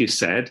Alinsky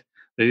said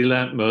that he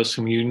learned most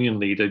from union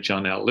leader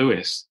John L.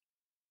 Lewis.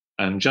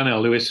 And John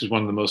L. Lewis was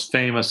one of the most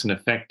famous and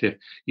effective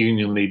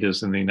union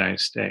leaders in the United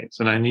States.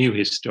 And I knew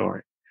his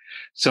story.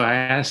 So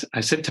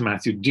I said to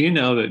Matthew, do you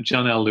know that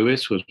John L.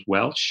 Lewis was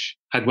Welsh,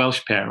 had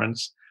Welsh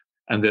parents,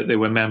 and that they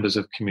were members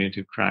of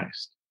Community of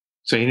Christ?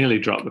 So he nearly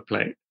dropped the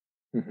plate.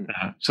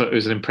 Mm-hmm. So it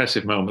was an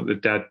impressive moment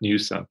that Dad knew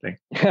something.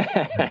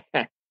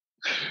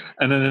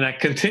 And then I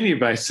continued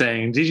by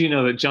saying, did you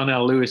know that John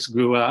L. Lewis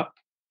grew up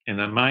in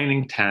a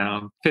mining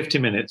town 50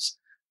 minutes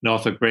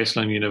north of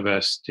Graceland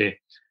University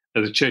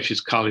at the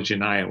Church's College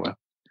in Iowa,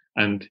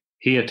 and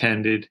he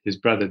attended, his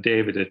brother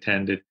David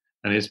attended,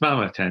 and his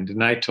mum attended,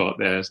 and I taught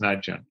there as an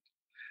adjunct.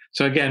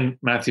 So again,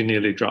 Matthew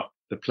nearly dropped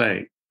the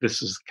plate.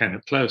 This was kind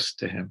of close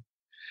to him.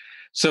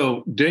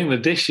 So doing the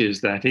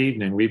dishes that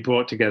evening, we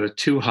brought together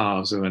two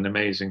halves of an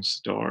amazing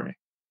story.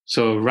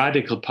 So a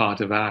radical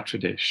part of our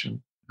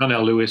tradition. John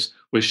L. Lewis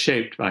was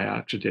shaped by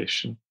our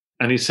tradition,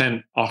 and he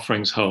sent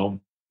offerings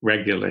home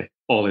regularly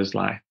all his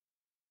life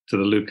to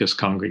the Lucas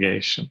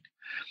congregation.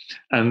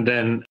 And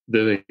then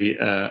the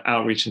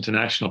Outreach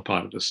International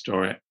part of the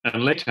story.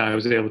 And later I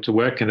was able to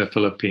work in the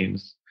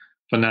Philippines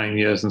for 9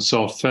 years and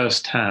saw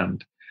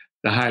firsthand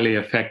the highly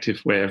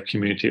effective way of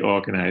community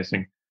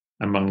organizing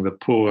among the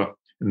poor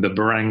in the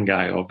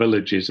barangay or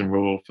villages in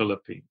rural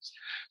Philippines.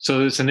 So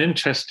there's an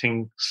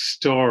interesting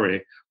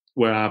story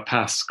where our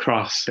paths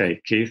cross,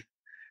 Keith.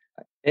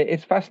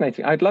 It's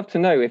fascinating. I'd love to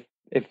know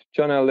if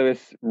John L.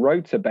 Lewis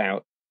wrote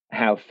about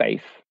how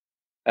faith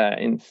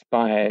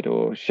inspired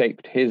or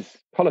shaped his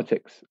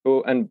politics,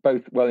 in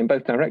both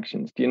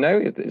directions. Do you know?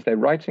 Is there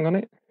writing on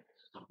it?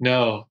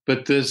 No,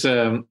 but there's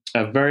a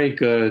very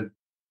good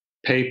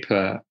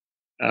paper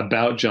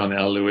about John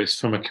L. Lewis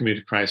from a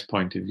community Christ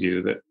point of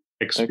view that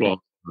explores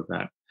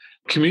that.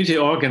 Community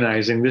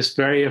organizing, this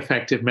very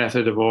effective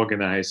method of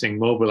organizing,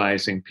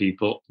 mobilizing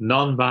people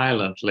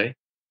non-violently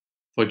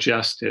for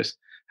justice,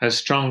 has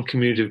strong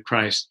community of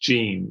Christ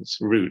genes,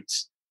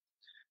 roots,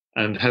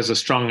 and has a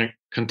strong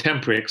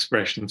contemporary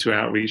expression through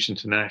Outreach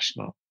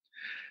International.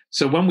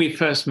 So when we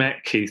first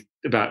met, Keith,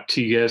 about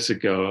 2 years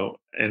ago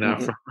in our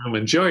front room,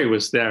 and Joey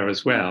was there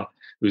as well,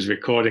 who's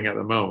recording at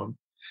the moment,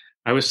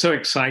 I was so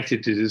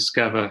excited to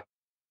discover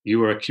you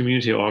were a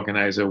community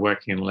organizer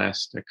working in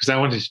Leicester, because I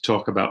wanted to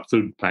talk about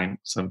food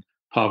banks and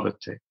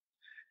poverty.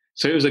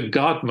 So it was a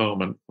God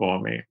moment for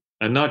me,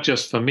 and not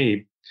just for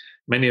me.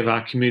 Many of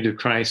our Community of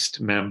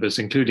Christ members,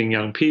 including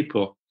young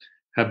people,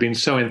 have been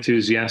so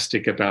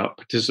enthusiastic about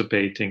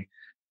participating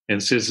in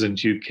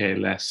Citizens UK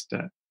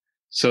Leicester.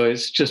 So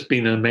it's just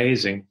been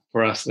amazing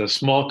for us that a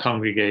small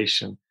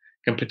congregation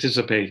can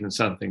participate in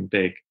something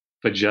big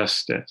for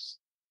justice.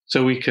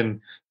 So we can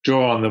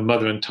draw on the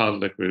mother and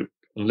toddler group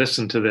and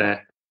listen to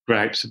their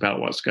gripes about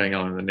what's going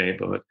on in the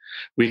neighborhood.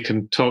 We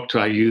can talk to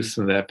our youth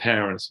and their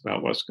parents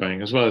about what's going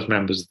on, as well as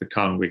members of the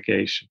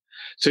congregation.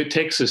 So it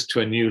takes us to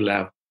a new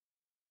level.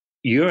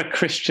 You're a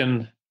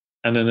Christian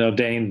and an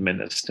ordained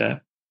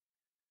minister.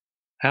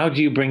 How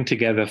do you bring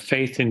together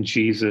faith in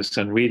Jesus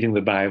and reading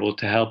the Bible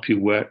to help you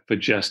work for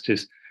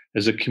justice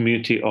as a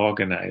community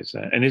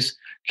organizer? And is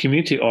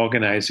community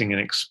organizing an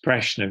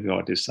expression of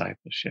your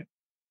discipleship?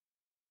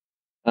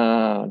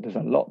 There's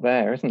a lot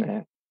there, isn't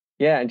there?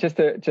 Yeah, and just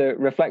to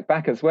reflect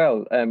back as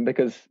well,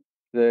 because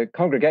the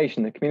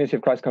congregation, the Community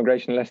of Christ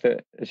congregation in Leicester,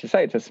 as you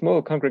say, it's a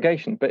small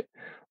congregation, but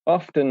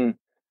often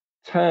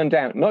turned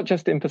out, not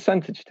just in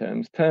percentage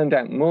terms, turned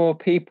out more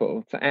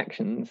people to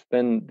actions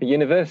than the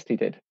university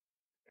did.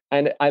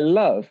 And I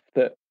love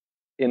that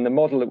in the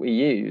model that we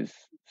use,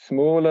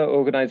 smaller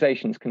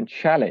organizations can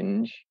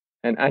challenge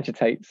and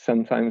agitate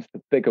sometimes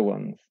the bigger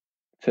ones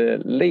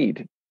to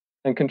lead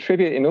and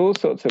contribute in all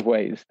sorts of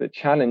ways that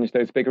challenge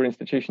those bigger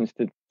institutions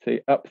to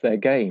up their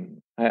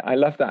game. I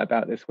love that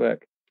about this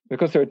work,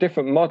 because there are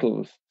different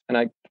models. And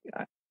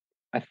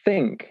I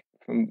think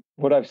from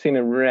what I've seen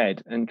and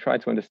read and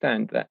tried to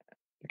understand, that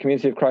the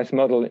Community of Christ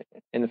model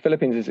in the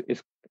Philippines is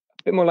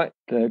a bit more like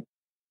the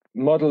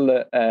model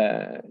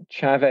that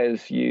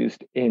Chavez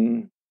used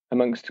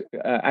amongst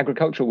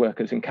agricultural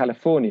workers in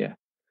California,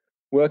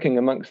 working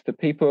amongst the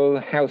people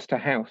house to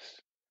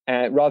house,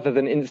 rather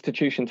than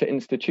institution to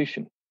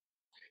institution.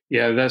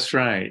 Yeah, that's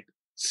right.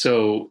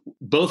 So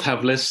both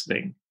have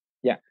listening.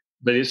 Yeah.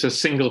 But it's a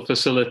single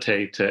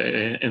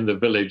facilitator in the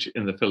village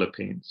in the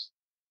Philippines.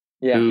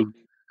 Yeah. Who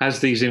has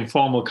these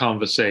informal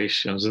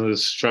conversations, and there's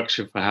a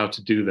structure for how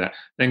to do that,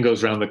 then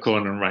goes around the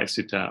corner and writes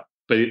it up.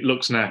 But it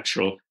looks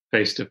natural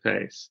face to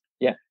face.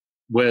 Yeah.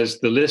 Whereas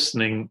the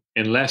listening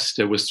in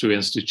Leicester was through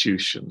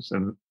institutions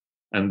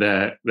and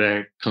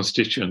their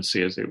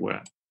constituency, as it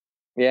were.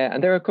 Yeah,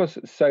 and there are, of course,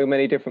 so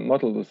many different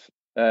models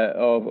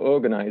of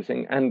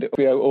organizing, and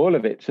we owe all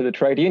of it to the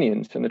trade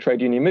unions and the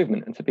trade union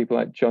movement, and to people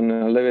like John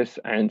L. Lewis,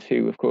 and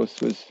who, of course,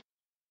 was,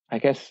 I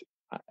guess,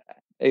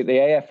 the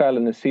AFL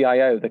and the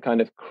CIO, the kind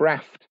of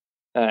craft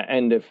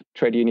end of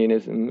trade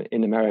unionism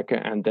in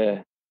America, and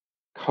the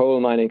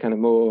coal mining kind of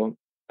more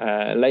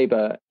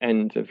labor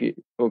end of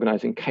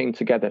organizing came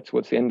together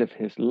towards the end of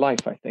his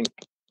life, I think.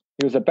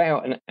 He was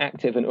about and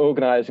active and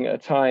organizing at a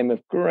time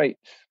of great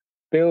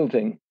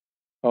building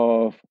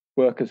of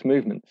workers'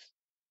 movements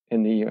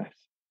in the US.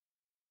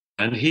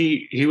 And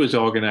he was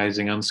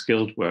organizing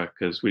unskilled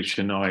workers, which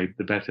annoyed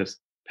the better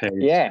paid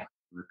workers.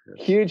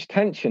 Huge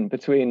tension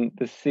between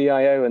the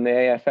CIO and the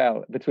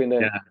AFL, between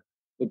the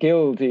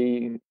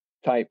guildy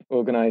type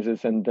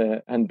organizers and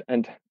the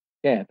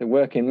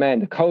working men,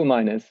 the coal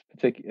miners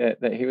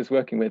that he was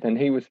working with. And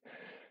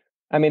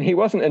he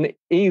wasn't an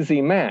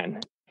easy man,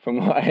 from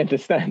what I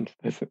understand.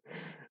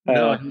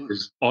 No, he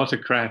was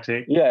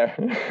autocratic. Yeah.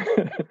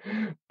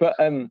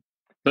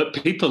 But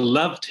people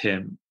loved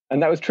him.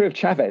 And that was true of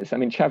Chavez. I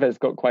mean, Chavez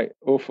got quite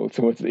awful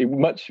towards it,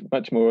 much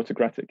more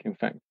autocratic, in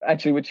fact.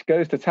 Actually, which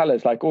goes to tell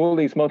us, like, all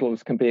these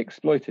models can be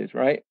exploited,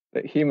 right?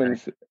 That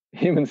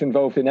humans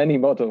involved in any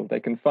model,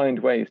 they can find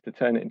ways to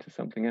turn it into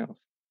something else.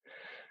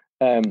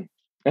 And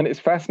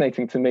it's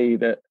fascinating to me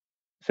that,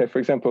 so for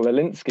example,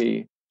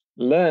 Alinsky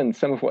learned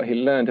some of what he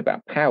learned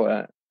about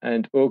power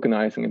and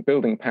organizing and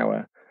building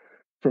power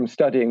from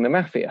studying the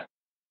mafia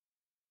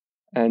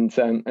and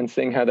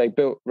seeing how they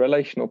built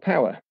relational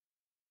power.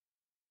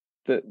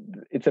 That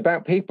it's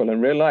about people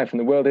and real life, and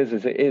the world is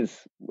as it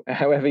is,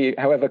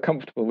 however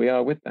comfortable we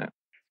are with that.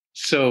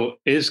 So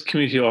is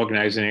community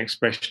organizing an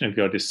expression of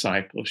your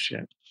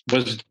discipleship?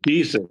 Was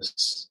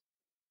Jesus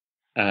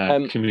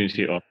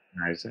community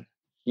organizer?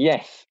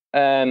 Yes.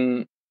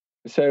 So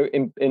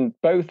in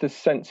both the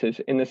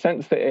senses, in the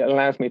sense that it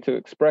allows me to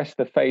express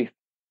the faith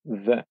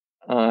that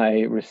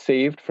I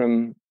received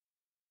from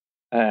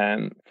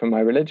my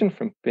religion,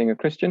 from being a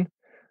Christian,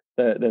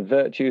 the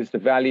virtues, the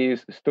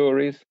values, the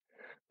stories,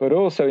 but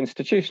also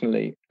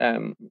institutionally,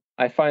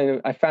 I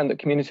found that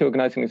community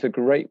organizing is a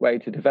great way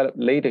to develop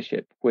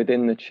leadership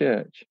within the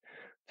church,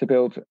 to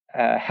build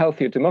a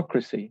healthier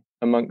democracy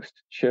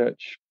amongst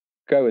church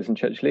goers and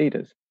church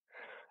leaders.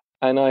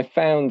 And I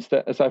found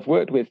that as I've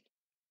worked with,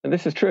 and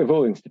this is true of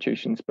all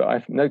institutions, but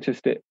I've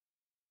noticed it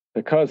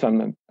because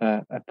I'm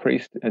a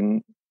priest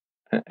in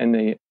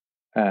the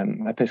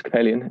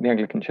Episcopalian, in the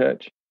Anglican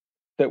Church,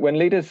 that when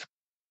leaders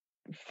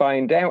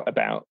find out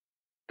about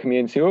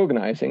community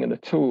organizing and the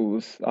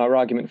tools, our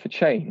argument for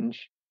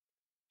change,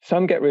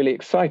 some get really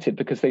excited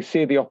because they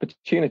see the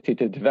opportunity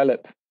to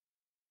develop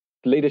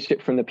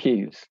leadership from the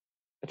pews,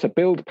 to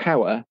build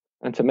power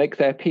and to make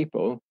their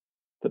people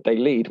that they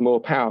lead more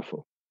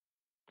powerful.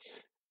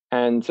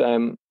 And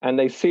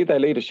they see their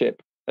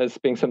leadership as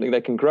being something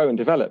they can grow and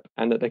develop,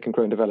 and that they can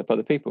grow and develop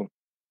other people.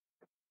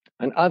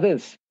 And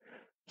others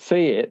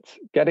see it,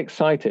 get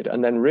excited,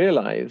 and then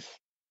realize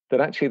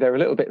that actually they're a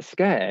little bit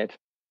scared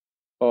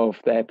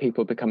of their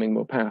people becoming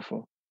more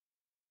powerful.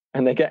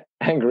 And they get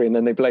angry and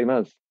then they blame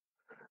us.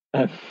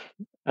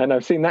 And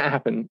I've seen that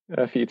happen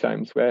a few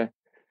times where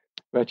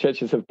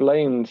churches have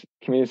blamed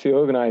community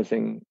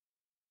organizing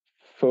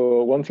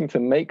for wanting to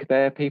make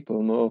their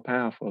people more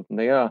powerful than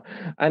they are.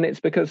 And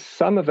it's because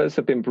some of us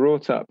have been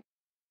brought up,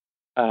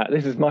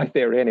 this is my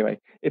theory anyway,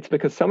 it's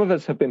because some of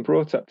us have been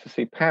brought up to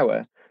see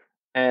power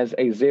as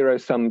a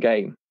zero-sum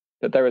game,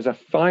 that there is a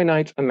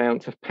finite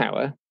amount of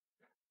power.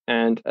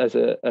 And as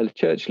a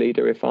church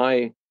leader, if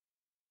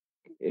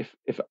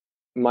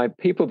my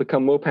people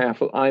become more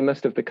powerful, I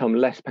must have become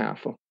less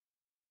powerful.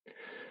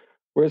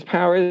 Whereas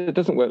power, it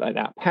doesn't work like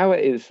that. Power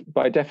is,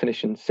 by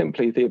definition,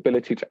 simply the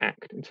ability to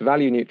act. It's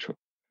value neutral.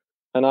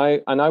 And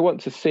I want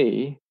to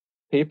see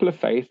people of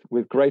faith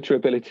with greater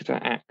ability to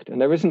act.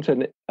 And there isn't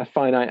a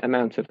finite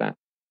amount of that.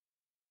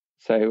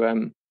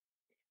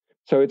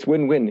 So it's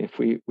win-win if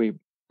we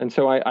and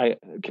so I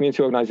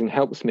community organizing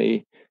helps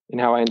me in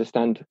how I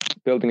understand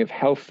building of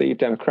healthy,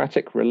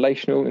 democratic,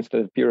 relational,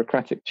 instead of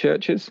bureaucratic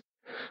churches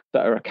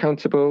that are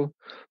accountable,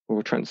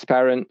 more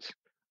transparent,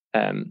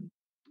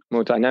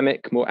 more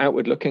dynamic, more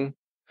outward looking.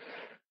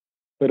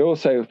 But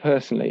also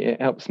personally,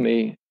 it helps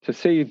me to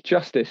see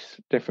justice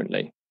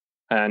differently.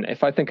 And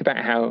if I think about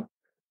how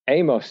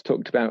Amos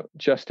talked about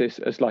justice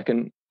as like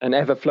an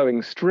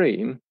ever-flowing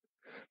stream,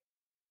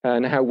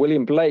 and how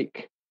William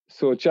Blake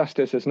saw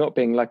justice as not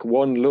being like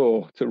one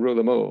law to rule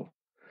them all.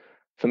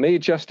 For me,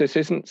 justice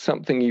isn't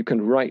something you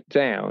can write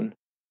down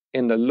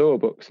in the law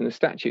books and the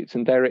statutes,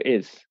 and there it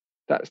is.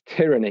 That's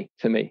tyranny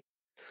to me.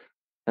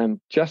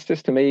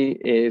 Justice to me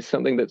is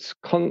something that's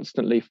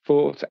constantly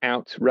fought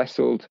out,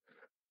 wrestled,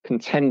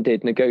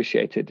 contended,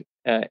 negotiated.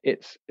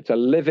 It's a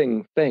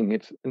living thing.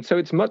 And so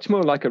it's much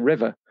more like a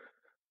river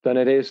than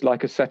it is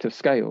like a set of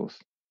scales,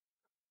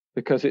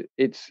 because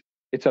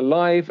it's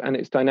alive and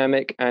it's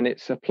dynamic and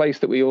it's a place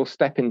that we all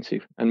step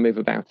into and move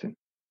about in.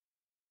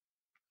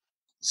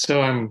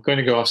 So I'm going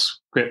to go off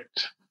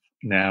script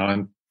now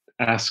and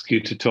ask you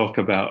to talk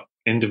about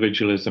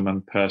individualism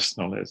and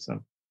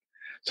personalism.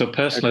 So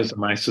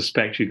personalism, okay. I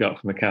suspect you got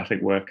from the Catholic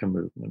worker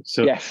movement.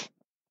 So yes.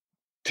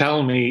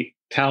 Tell the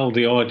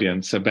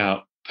audience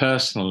about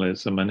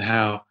personalism and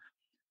how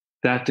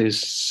that is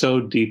so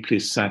deeply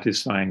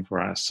satisfying for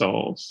our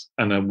souls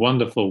and a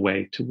wonderful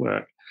way to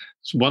work.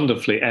 It's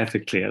wonderfully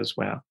ethically as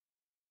well.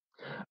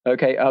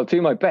 Okay, I'll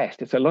do my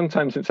best. It's a long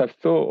time since I've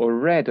thought or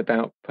read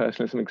about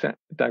personalism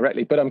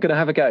directly, but I'm going to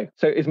have a go.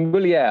 So it's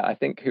Molière, I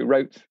think, who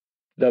wrote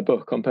the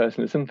book on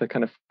personalism, the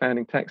kind of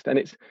founding text, and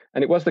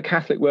it was the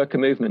Catholic worker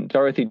movement.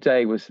 Dorothy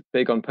Day was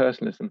big on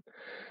personalism,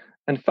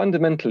 and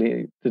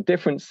fundamentally, the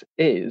difference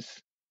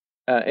is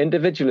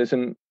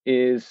individualism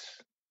is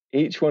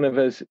each one of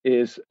us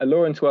is a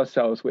law unto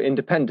ourselves. We're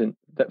independent.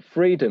 That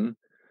freedom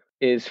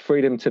is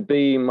freedom to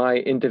be my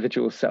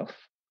individual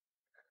self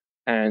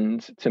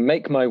and to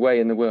make my way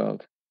in the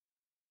world.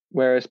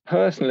 Whereas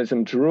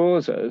personalism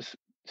draws us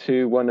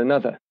to one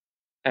another.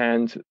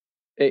 And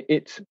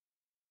it's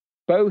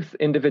both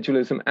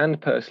individualism and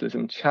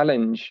personalism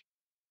challenge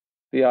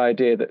the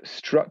idea that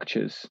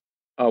structures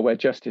are where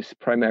justice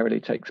primarily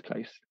takes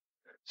place.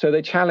 So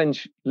they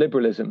challenge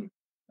liberalism,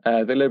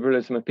 the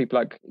liberalism of people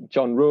like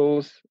John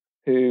Rawls,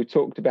 who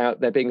talked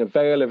about there being a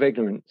veil of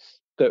ignorance,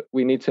 that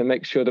we need to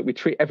make sure that we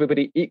treat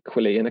everybody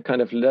equally in a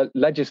kind of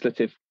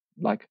legislative,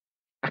 like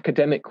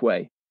academic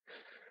way.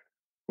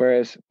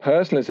 Whereas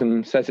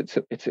personalism says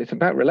it's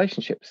about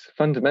relationships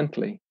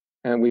fundamentally,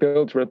 and we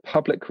build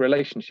public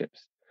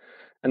relationships.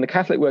 And the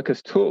Catholic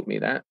workers taught me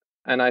that,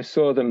 and I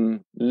saw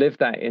them live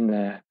that in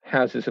their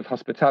houses of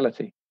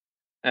hospitality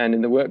and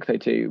in the work they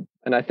do.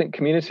 And I think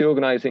community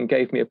organizing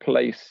gave me a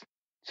place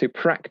to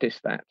practice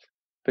that,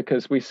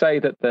 because we say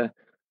that the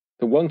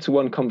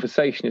one-to-one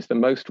conversation is the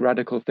most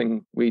radical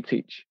thing we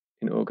teach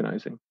in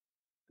organizing,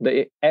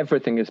 that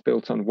everything is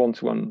built on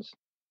one-to-ones.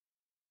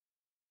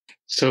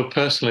 So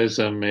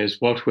personalism is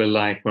what we're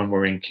like when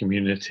we're in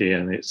community,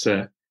 and it's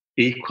a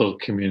equal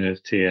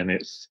community, and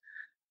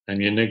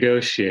you're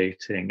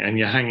negotiating and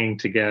you're hanging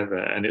together,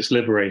 and it's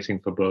liberating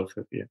for both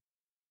of you.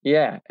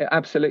 Yeah,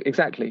 absolutely,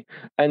 exactly.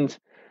 And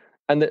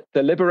the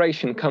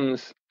liberation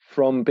comes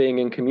from being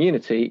in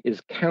community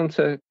is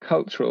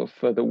countercultural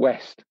for the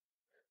West,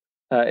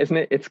 isn't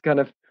it? It's kind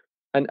of,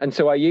 and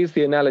so I use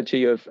the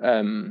analogy of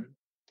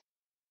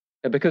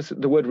because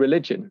the word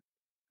religion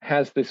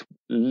has this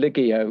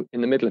ligio in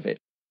the middle of it,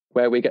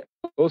 where we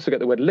also get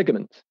the word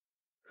ligament,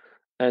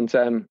 and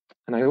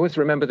I always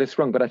remember this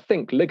wrong, but I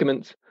think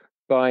ligament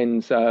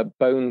binds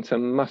bone to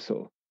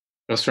muscle.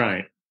 That's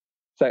right.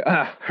 So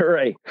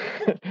hooray!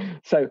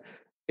 So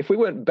if we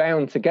weren't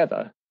bound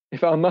together,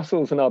 if our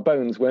muscles and our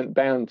bones weren't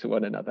bound to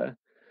one another,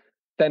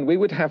 then we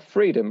would have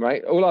freedom,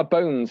 right? All our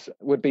bones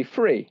would be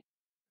free,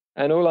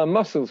 and all our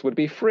muscles would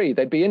be free.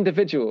 They'd be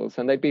individuals,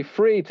 and they'd be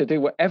free to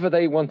do whatever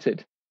they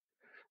wanted.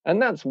 And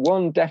that's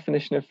one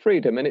definition of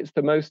freedom, and it's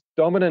the most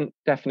dominant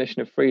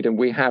definition of freedom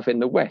we have in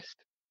the West,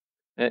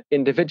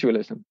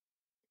 individualism.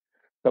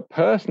 But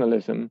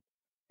personalism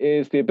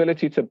is the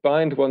ability to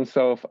bind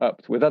oneself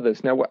up with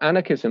others. Now, what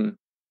anarchism,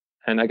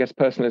 and I guess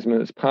personalism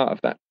as part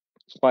of that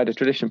wider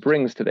tradition,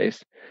 brings to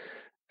this,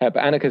 but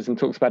anarchism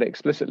talks about it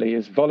explicitly,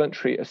 is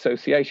voluntary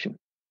association.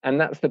 And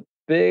that's the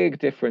big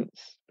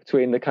difference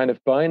between the kind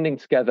of binding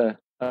together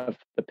of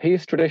the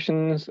peace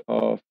traditions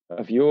of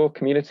your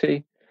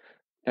community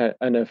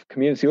and of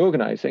community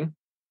organizing,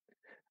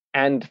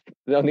 and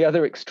on the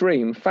other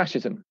extreme,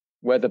 fascism,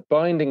 where the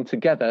binding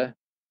together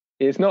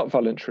is not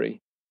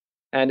voluntary,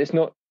 and it's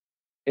not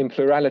in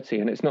plurality,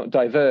 and it's not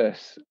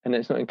diverse, and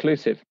it's not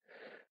inclusive.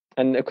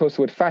 And of course,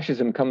 the word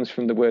fascism comes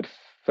from the word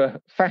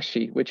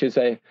fasci, which is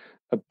a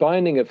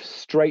binding of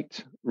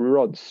straight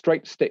rods,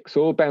 straight sticks,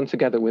 all bound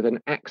together with an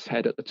axe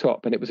head at the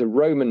top. And it was a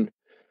Roman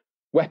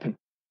weapon.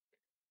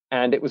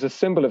 And it was a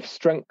symbol of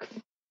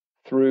strength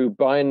through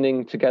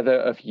binding together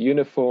of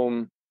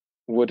uniform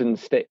wooden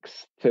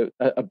sticks to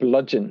a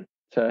bludgeon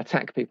to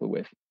attack people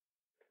with.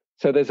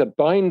 So there's a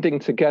binding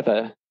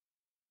together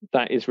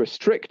that is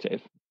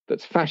restrictive,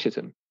 that's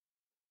fascism.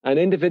 And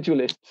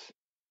individualists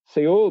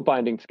see all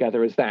binding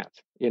together as that,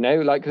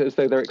 like as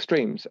though they're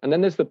extremes. And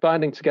then there's the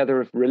binding together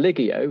of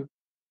religio,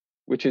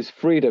 which is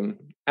freedom,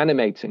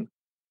 animating,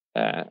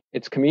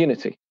 it's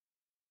community.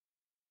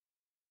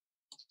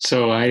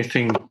 So I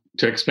think,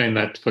 to explain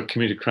that for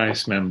Community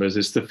Christ members,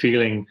 it's the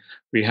feeling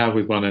we have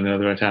with one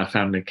another at our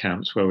family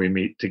camps, where we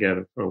meet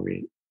together for a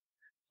week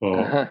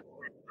for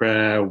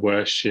prayer,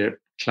 worship,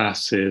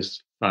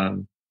 classes,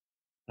 fun,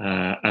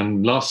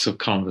 and lots of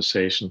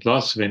conversations,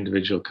 lots of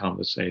individual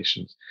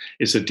conversations.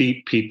 It's a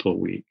deep people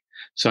week.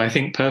 So I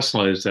think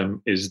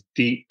personalism is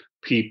deep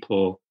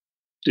people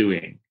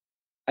doing.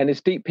 And is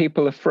deep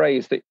people a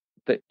phrase that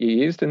you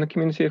used in the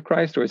Community of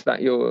Christ, or is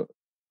that your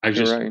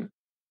own?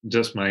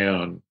 Just my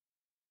own.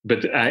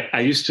 But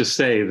I used to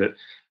say that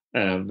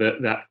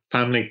that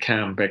family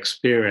camp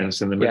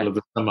experience in the middle of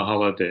the summer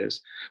holidays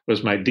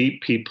was my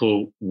deep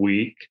people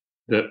week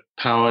that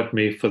powered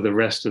me for the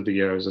rest of the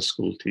year as a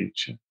school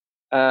teacher.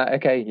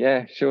 Okay,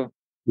 yeah, sure.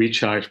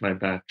 Recharge my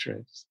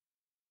batteries.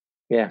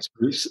 Yeah.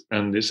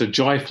 And it's a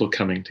joyful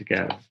coming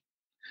together.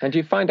 And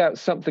you find out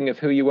something of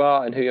who you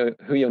are and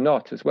who you're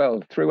not as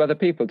well through other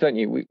people, don't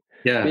you? We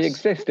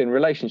exist in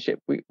relationship.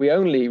 We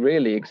only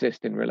really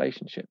exist in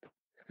relationship.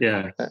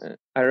 Yeah.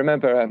 I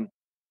remember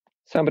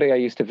somebody I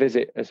used to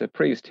visit as a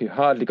priest who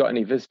hardly got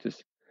any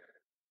visitors.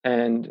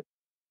 And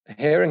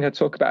hearing her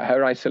talk about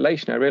her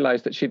isolation, I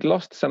realized that she'd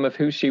lost some of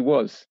who she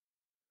was.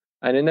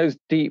 And in those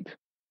deep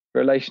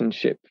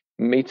relationship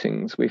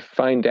meetings, we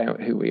find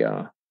out who we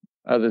are.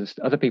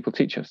 Other people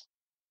teach us.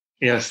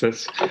 Yes,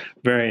 that's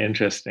very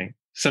interesting.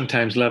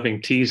 Sometimes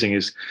loving teasing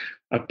is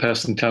a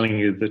person telling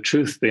you the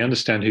truth. They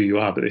understand who you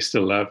are, but they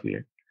still love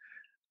you.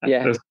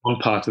 Yeah. That's one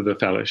part of the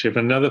fellowship.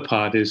 Another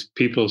part is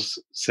people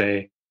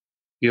say,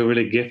 you're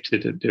really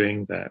gifted at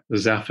doing that.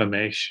 There's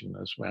affirmation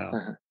as well.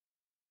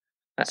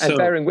 Uh-huh. And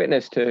bearing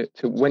witness to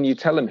when you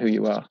tell them who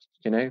you are,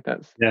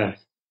 that's...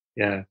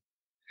 Yeah.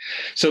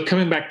 So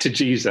coming back to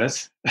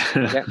Jesus,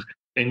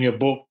 in your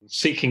book,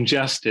 Seeking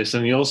Justice,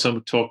 and you also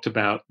talked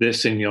about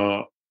this in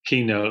your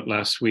keynote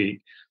last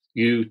week,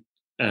 you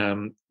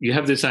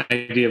have this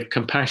idea of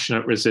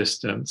compassionate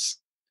resistance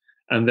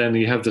and then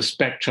you have the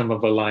spectrum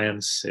of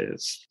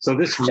alliances. So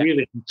this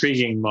really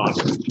intriguing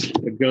model.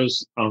 It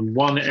goes on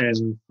one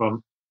end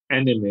from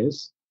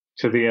enemies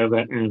to the other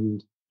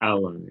end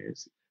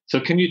allies. So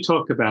can you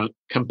talk about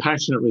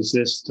compassionate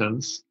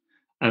resistance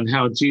and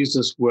how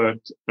Jesus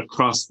worked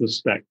across the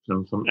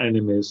spectrum from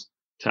enemies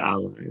to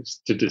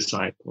allies to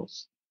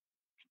disciples?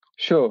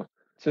 Sure.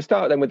 So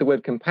start then with the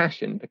word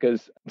compassion,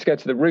 because to go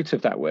to the root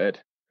of that word,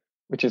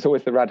 which is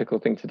always the radical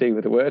thing to do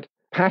with the word,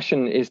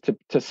 passion is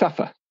to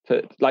suffer,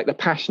 like the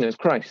passion of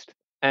Christ.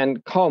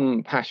 And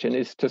compassion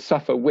is to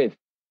suffer with.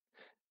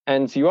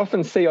 And you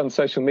often see on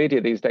social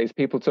media these days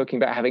people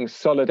talking about having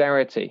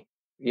solidarity,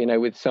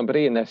 with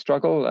somebody in their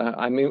struggle.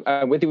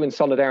 I'm with you in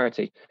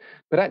solidarity.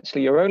 But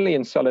actually, you're only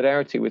in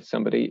solidarity with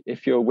somebody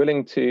if you're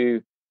willing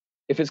to,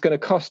 if it's going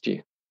to cost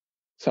you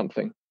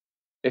something.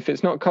 If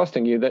it's not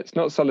costing you, that's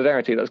not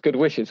solidarity, that's good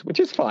wishes, which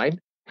is fine.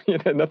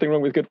 Nothing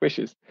wrong with good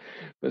wishes.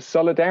 But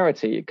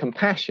solidarity,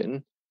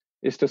 compassion,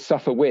 is to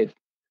suffer with,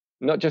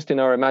 not just in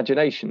our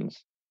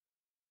imaginations,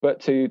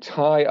 but to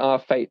tie our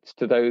fates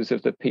to those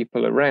of the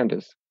people around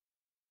us.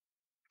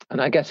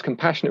 And I guess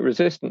compassionate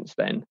resistance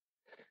then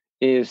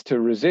is to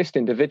resist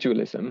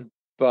individualism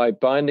by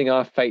binding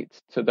our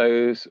fates to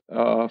those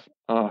of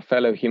our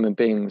fellow human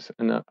beings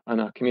and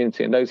our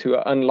community, and those who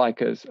are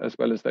unlike us as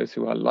well as those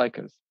who are like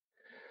us.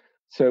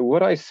 So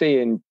what I see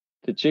in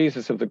the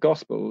Jesus of the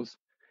Gospels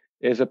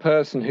is a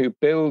person who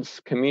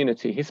builds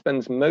community. He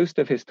spends most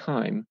of his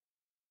time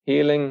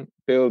healing,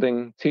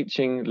 building,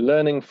 teaching,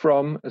 learning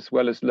from, as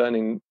well as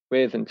learning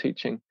with and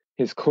teaching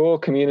his core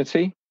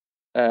community,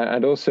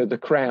 and also the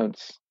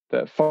crowds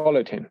that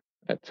followed him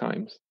at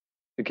times,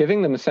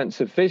 giving them a sense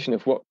of vision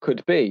of what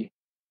could be,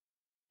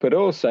 but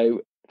also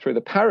through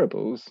the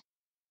parables,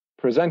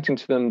 presenting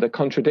to them the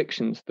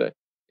contradictions that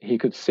he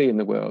could see in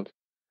the world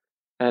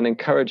and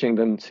encouraging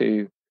them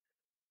to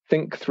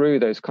think through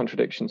those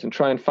contradictions and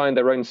try and find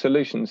their own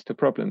solutions to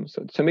problems.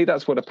 So to me,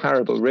 that's what a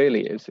parable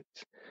really is.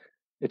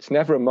 It's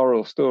never a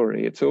moral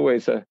story. It's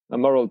always a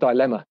moral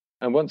dilemma.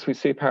 And once we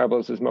see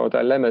parables as moral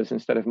dilemmas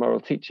instead of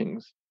moral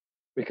teachings,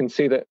 we can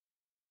see that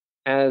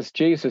as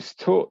Jesus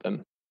taught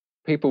them,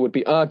 people would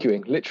be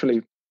arguing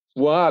literally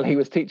while he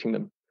was teaching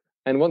them.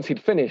 And once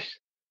he'd finished,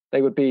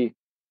 they would be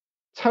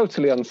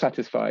totally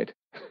unsatisfied.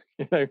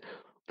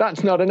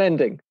 That's not an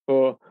ending,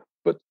 but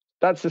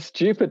that's a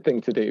stupid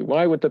thing to do.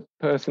 Why would the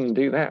person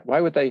do that?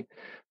 Why would they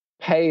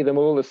pay them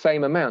all the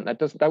same amount?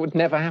 That would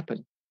never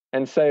happen.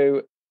 And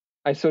so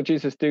I saw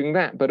Jesus doing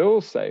that, but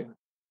also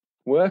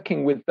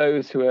working with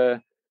those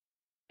that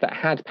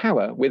had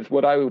power, with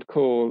what I would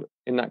call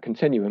in that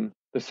continuum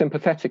the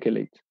sympathetic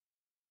elite.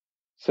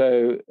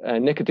 So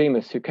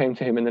Nicodemus, who came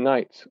to him in the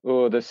night,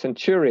 or the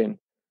centurion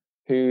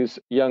whose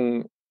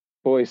young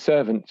boy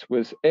servant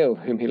was ill,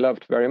 whom he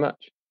loved very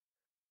much.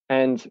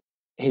 And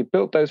he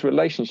built those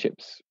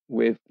relationships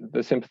with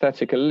the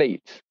sympathetic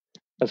elite,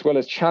 as well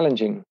as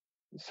challenging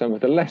some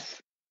of the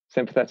less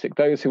sympathetic,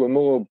 those who were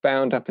more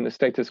bound up in the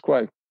status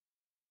quo.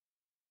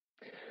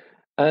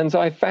 And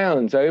I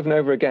found over and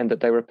over again that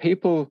there are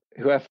people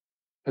who have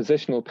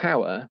positional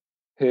power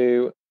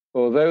who,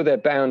 although they're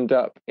bound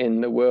up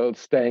in the world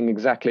staying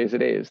exactly as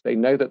it is, they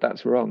know that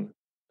that's wrong.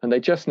 And they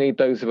just need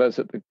those of us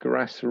at the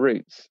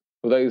grassroots,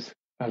 or those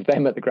of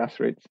them at the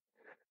grassroots,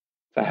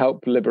 to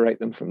help liberate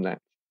them from that.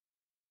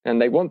 And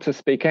they want to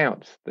speak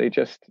out. They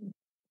just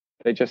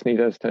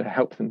need us to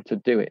help them to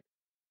do it.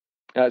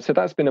 So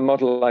that's been a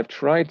model I've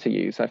tried to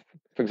use.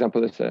 For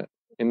example,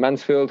 in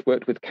Mansfield,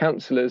 worked with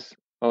councillors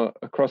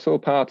across all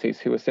parties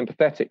who were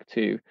sympathetic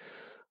to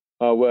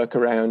our work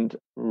around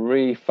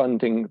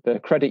refunding the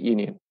credit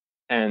union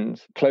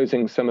and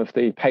closing some of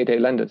the payday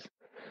lenders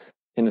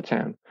in the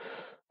town.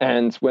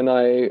 And when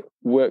I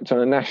worked on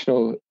a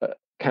national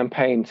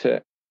campaign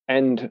to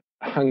end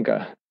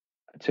hunger,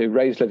 to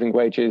raise living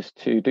wages,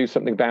 to do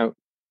something about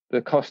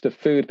the cost of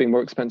food being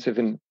more expensive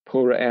in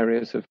poorer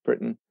areas of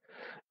Britain,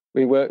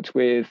 we worked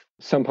with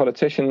some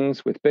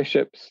politicians, with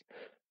bishops,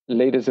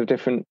 leaders of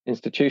different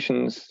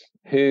institutions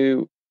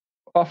who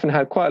often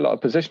had quite a lot of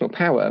positional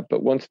power,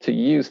 but wanted to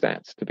use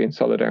that to be in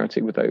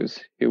solidarity with those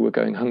who were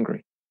going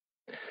hungry.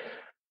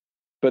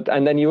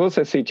 And then you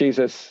also see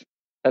Jesus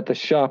at the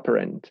sharper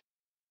end,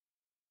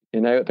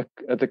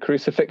 at the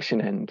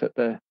crucifixion end, at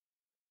the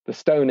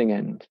stoning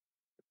end,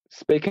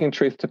 speaking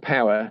truth to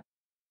power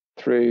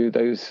through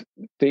those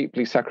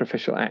deeply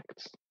sacrificial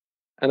acts.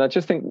 And I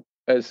just think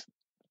as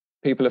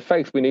people of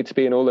faith, we need to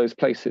be in all those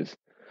places.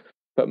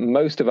 But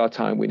most of our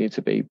time, we need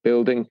to be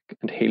building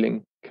and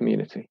healing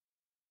community.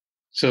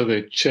 So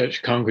the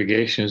church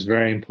congregation is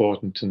very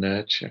important to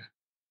nurture,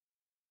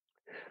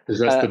 because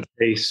that's the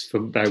base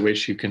by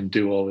which you can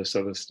do all this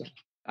other stuff.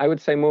 I would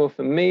say more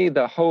for me,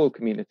 the whole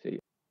community.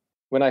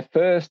 When I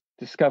first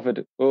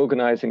discovered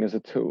organising as a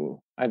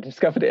tool, I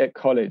discovered it at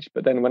college,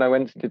 but then when I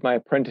went and did my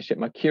apprenticeship,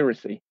 my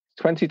curacy,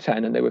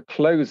 2010, and they were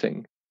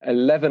closing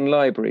 11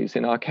 libraries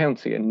in our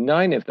county, and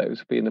 9 of those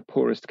would be in the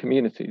poorest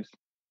communities.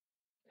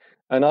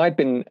 And I'd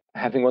been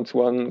having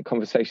one-to-one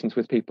conversations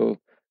with people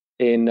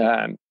in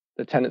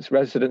the Tenants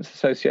Residents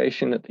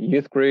Association, at the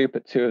youth group,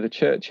 at 2 of the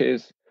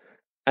churches,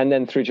 And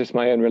then through just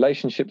my own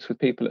relationships with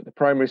people at the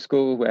primary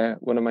school where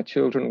one of my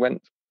children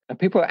went. And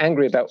people are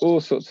angry about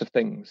all sorts of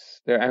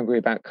things. They're angry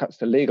about cuts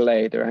to legal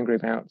aid. They're angry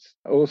about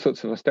all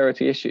sorts of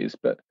austerity issues.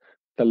 But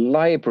the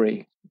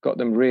library got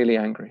them really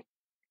angry.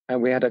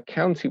 And we had a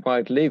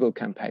county-wide legal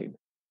campaign.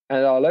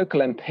 And our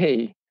local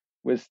MP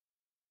was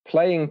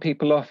playing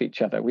people off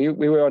each other. We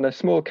were on a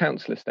small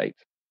council estate.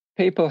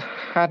 People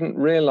hadn't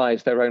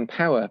realised their own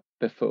power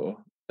before.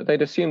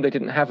 They'd assumed they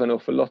didn't have an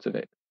awful lot of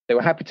it. They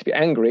were happy to be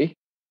angry,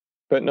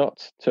 but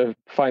not to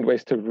find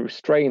ways to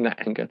restrain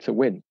that anger to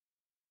win.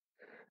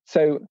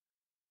 So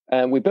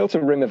we built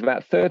a room of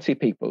about 30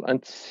 people,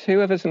 and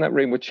two of us in that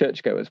room were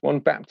churchgoers, one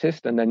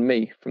Baptist and then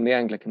me from the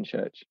Anglican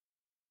Church.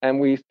 And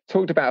we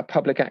talked about a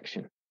public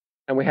action.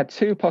 And we had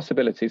two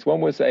possibilities.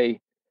 One was a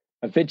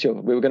vigil.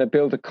 We were going to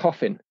build a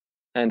coffin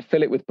and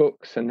fill it with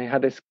books. And they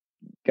had this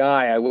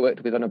guy I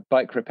worked with on a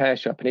bike repair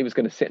shop, and he was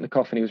going to sit in the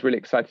coffin. He was really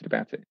excited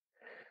about it.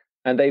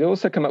 And they'd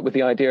also come up with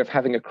the idea of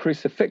having a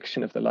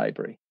crucifixion of the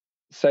library.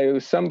 So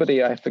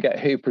somebody, I forget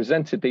who,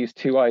 presented these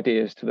two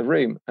ideas to the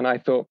room. And I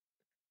thought,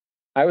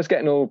 I was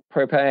getting all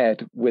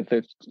prepared with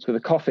the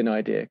coffin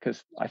idea,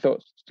 because I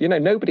thought,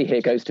 nobody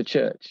here goes to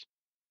church.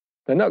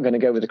 They're not going to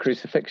go with the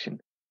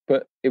crucifixion.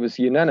 But it was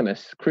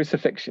unanimous,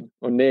 crucifixion,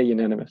 or near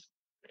unanimous.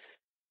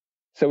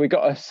 So we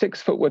got a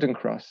 6-foot wooden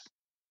cross,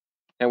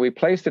 and we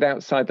placed it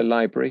outside the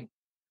library,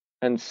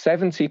 and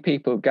 70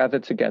 people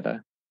gathered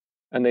together,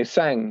 and they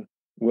sang,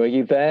 "Were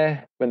you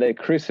there when they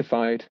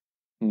crucified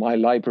my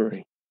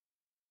library?"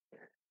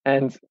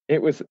 And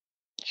it was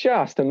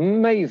just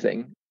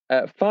amazing.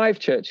 5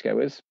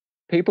 churchgoers,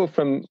 people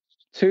from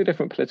 2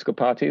 different political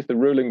parties, the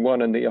ruling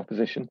one and the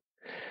opposition,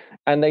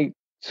 and they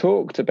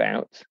talked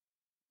about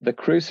the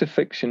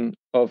crucifixion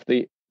of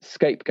the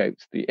scapegoat,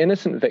 the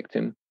innocent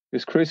victim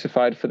who's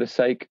crucified for the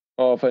sake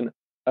of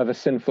a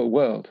sinful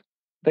world.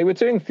 They were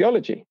doing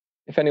theology.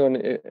 If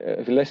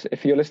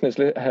your listeners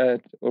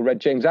heard or read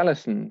James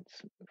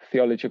Allison's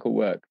theological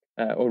work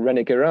or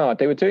René Girard,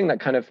 they were doing that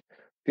kind of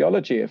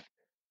theology of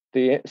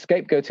the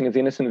scapegoating of the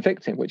innocent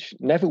victim, which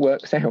never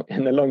works out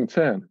in the long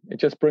term. It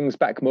just brings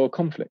back more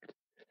conflict.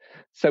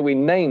 So we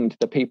named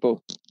the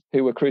people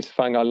who were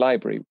crucifying our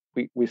library.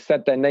 We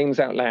said their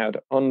names out loud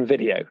on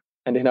video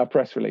and in our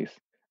press release.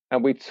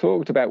 And we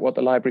talked about what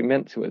the library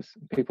meant to us.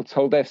 People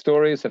told their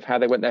stories of how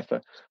they went there for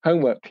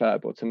homework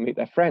club or to meet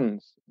their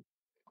friends.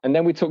 And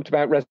then we talked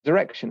about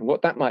resurrection,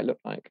 what that might look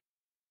like.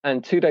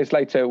 And 2 days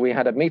later, we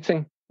had a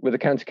meeting with the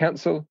county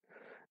council,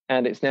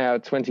 and it's now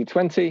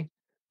 2020,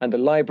 and the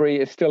library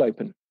is still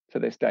open to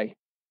this day.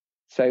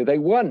 So they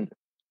won.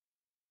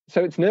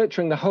 So it's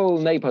nurturing the whole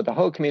neighborhood, the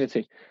whole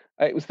community.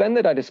 It was then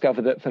that I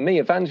discovered that for me,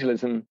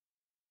 evangelism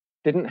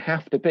didn't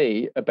have to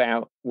be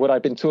about what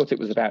I'd been taught it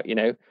was about,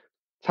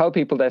 tell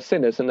people they're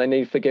sinners and they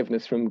need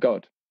forgiveness from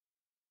God.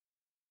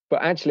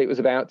 But actually, it was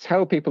about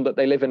tell people that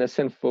they live in a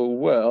sinful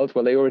world.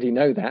 Well, they already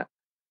know that.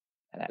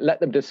 Let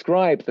them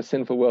describe the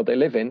sinful world they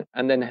live in,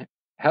 and then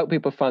help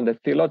people find the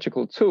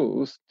theological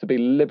tools to be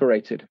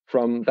liberated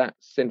from that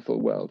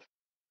sinful world.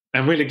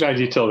 I'm really glad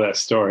you told that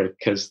story,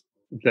 because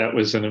that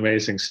was an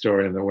amazing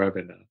story in the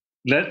webinar.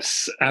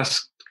 Let's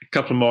ask a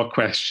couple more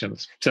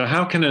questions. So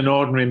how can an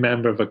ordinary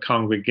member of a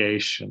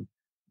congregation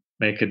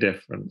make a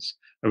difference,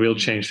 a real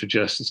change for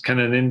justice? Can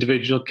an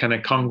individual, can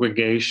a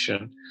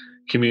congregation,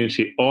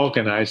 community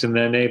organize in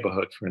their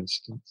neighborhood, for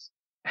instance?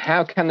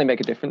 How can they make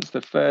a difference?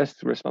 The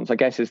first response, I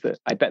guess, is that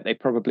I bet they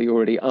probably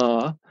already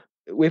are.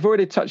 We've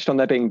already touched on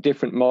there being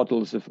different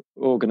models of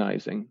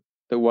organizing.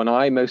 The one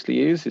I mostly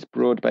use is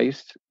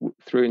broad-based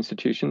through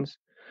institutions,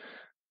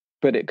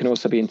 but it can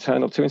also be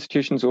internal to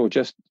institutions, or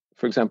just,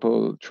 for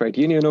example, trade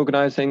union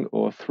organizing,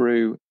 or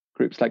through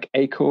groups like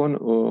ACORN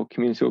or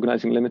Community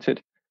Organizing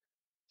Limited.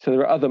 So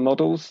there are other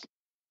models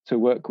to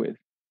work with.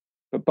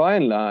 But by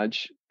and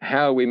large,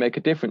 how we make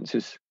a difference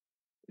is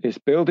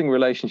building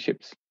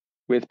relationships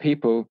with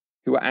people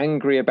who are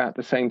angry about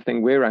the same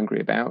thing we're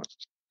angry about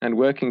and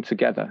working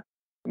together.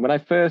 When I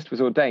first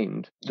was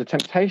ordained, the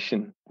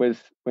temptation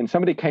was when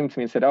somebody came to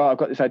me and said, "Oh, I've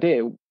got this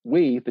idea.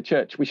 We, the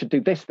church, we should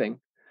do this thing."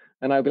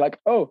 And I'd be like,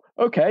 "Oh,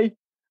 okay."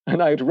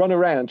 And I'd run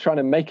around trying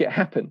to make it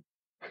happen.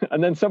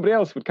 And then somebody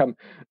else would come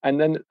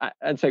and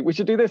say, "We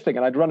should do this thing."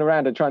 And I'd run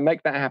around and try and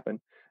make that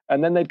happen.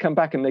 And then they'd come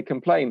back and they'd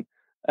complain,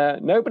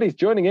 "Nobody's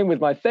joining in with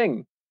my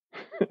thing."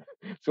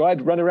 So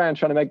I'd run around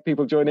trying to make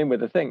people join in with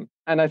the thing.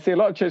 And I see a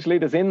lot of church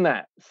leaders in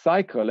that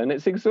cycle, and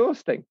it's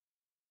exhausting.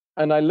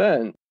 And I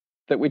learned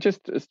that we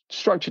just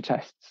structure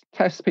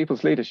test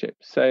people's leadership.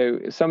 So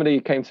if somebody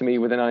came to me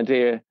with an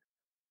idea,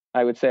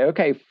 I would say,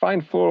 "Okay,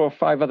 find 4 or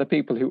 5 other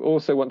people who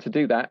also want to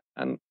do that,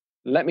 and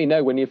let me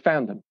know when you've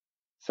found them."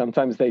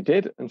 Sometimes they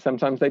did, and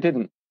sometimes they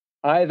didn't.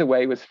 Either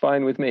way was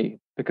fine with me,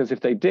 because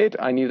if they did,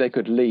 I knew they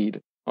could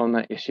lead on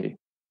that issue.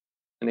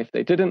 And if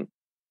they didn't,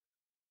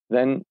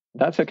 then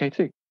that's okay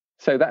too.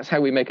 So that's how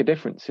we make a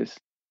difference, is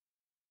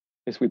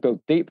we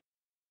build deep,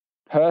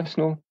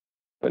 personal,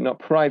 but not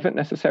private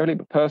necessarily,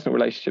 but personal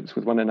relationships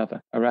with one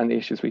another around the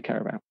issues we care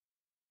about.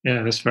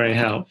 Yeah, that's very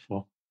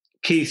helpful.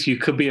 Keith, you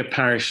could be a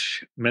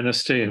parish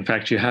minister. In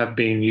fact, you have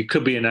been. You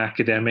could be an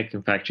academic.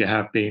 In fact, you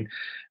have been.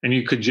 And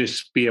you could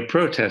just be a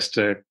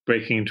protester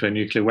breaking into a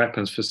nuclear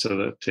weapons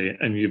facility,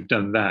 and you've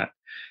done that.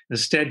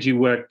 Instead, you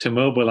work to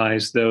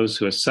mobilize those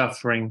who are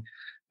suffering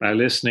by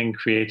listening,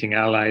 creating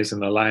allies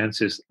and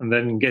alliances, and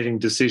then getting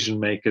decision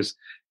makers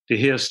to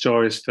hear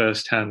stories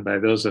firsthand by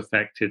those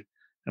affected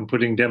and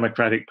putting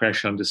democratic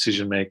pressure on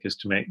decision makers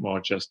to make more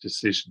just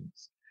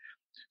decisions.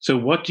 So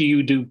what do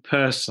you do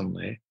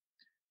personally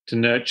to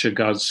nurture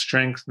God's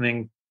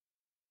strengthening,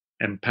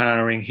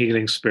 empowering,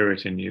 healing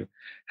spirit in you?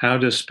 How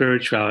does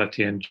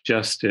spirituality and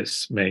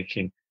justice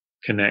making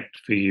connect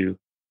for you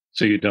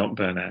so you don't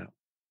burn out?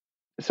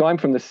 So I'm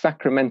from the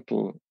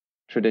sacramental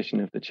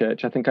tradition of the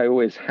church. I think I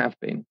always have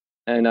been.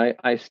 And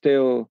I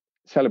still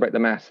celebrate the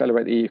Mass,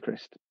 celebrate the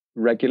Eucharist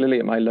regularly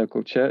at my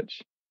local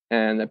church.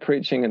 And the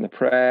preaching and the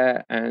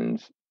prayer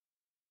and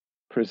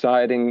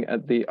presiding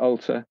at the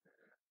altar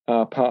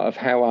are part of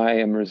how I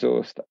am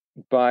resourced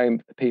by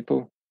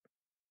people.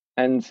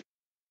 And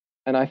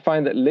I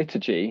find that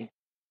liturgy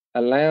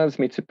allows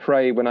me to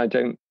pray when I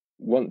don't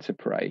want to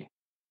pray,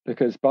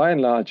 because by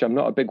and large, I'm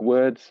not a big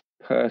words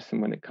person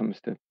when it comes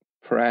to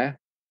prayer.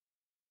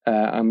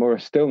 I'm more a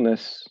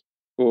stillness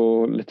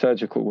or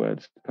liturgical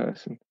words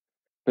person,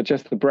 but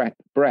just the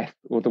breath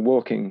or the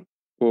walking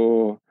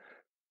or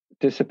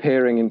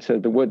disappearing into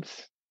the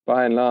woods,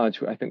 by and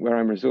large, I think where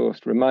I'm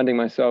resourced, reminding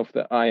myself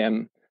that I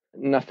am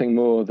nothing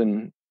more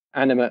than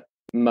animate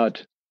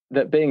mud,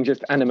 that being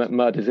just animate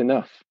mud is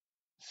enough.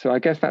 So I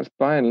guess that's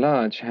by and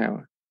large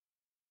how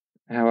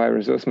I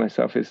resource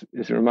myself is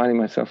reminding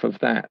myself of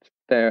that.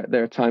 There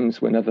are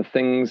times when other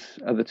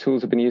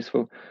tools have been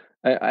useful.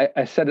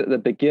 I said at the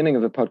beginning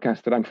of the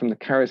podcast that I'm from the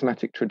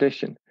charismatic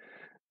tradition.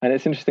 And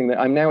it's interesting that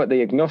I'm now at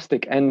the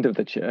agnostic end of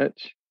the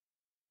church,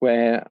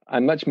 where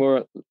I'm much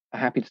more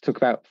happy to talk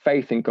about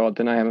faith in God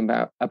than I am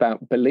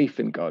about belief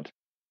in God.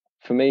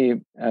 For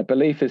me,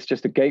 belief is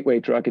just a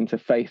gateway drug into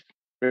faith,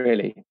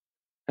 really,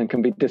 and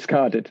can be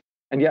discarded.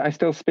 And yet I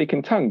still speak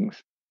in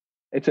tongues.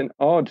 It's an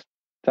odd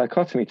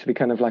dichotomy to be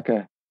kind of like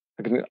an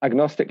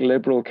agnostic,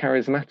 liberal,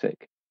 charismatic.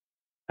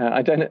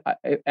 I don't know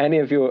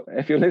if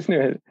your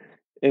listener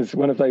is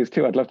one of those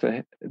two, I'd love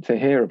to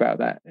hear about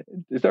that.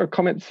 Is there a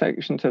comment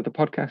section to the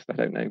podcast? I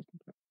don't know.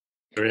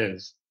 There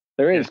is.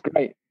 Yeah.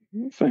 Great.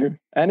 So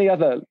any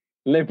other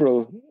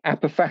liberal,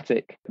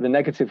 apophatic, the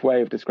negative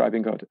way of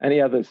describing God,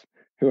 any others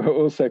who are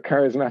also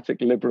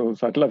charismatic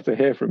liberals, I'd love to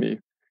hear from you,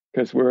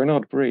 because we're an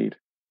odd breed.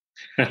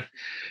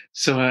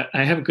 So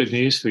I have good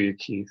news for you,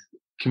 Keith.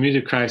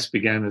 Community of Christ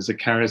began as a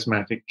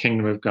charismatic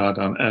Kingdom of God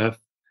on Earth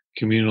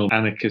communal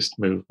anarchist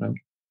movement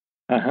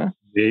in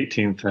the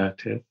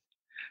 1830s.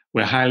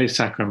 We're highly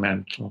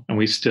sacramental, and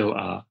we still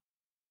are.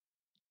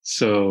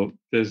 So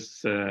there's...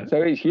 so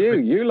it's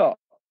you lot.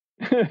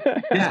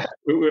 Yeah,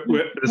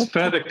 there's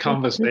further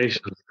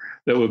conversations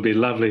that would be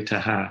lovely to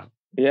have.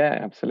 Yeah,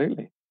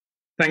 absolutely.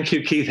 Thank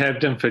you, Keith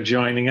Hebden, for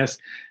joining us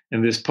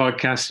in this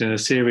podcast in a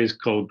series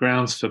called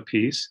Grounds for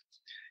Peace.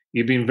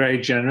 You've been very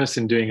generous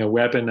in doing a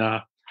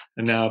webinar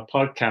and now a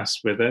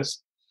podcast with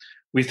us.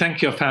 We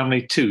thank your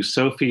family too,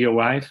 Sophie, your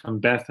wife,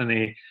 and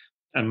Bethany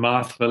and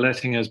Martha, for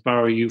letting us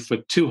borrow you for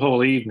 2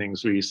 whole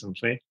evenings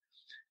recently.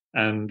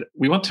 And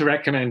we want to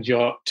recommend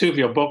 2 of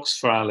your books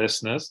for our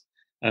listeners.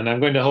 And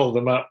I'm going to hold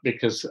them up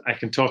because I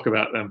can talk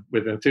about them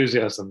with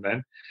enthusiasm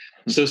then.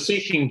 So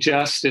Seeking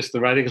Justice,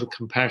 The Radical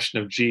Compassion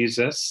of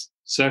Jesus,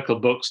 Circle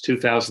Books,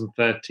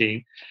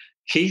 2013.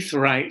 Keith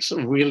writes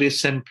really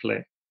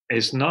simply.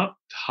 It's not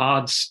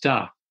hard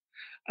stuff.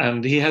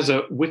 And he has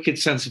a wicked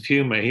sense of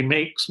humor. He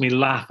makes me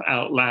laugh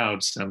out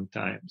loud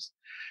sometimes.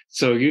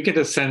 So you get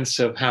a sense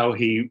of how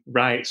he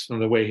writes from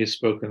the way he's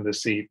spoken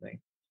this evening.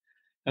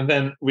 And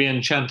then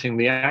Re-enchanting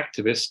the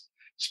Activist,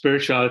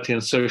 Spirituality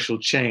and Social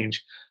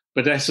Change.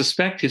 But I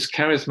suspect his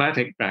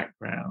charismatic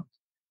background,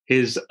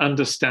 his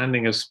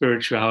understanding of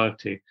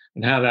spirituality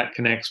and how that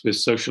connects with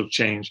social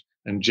change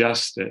and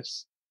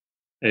justice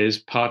is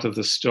part of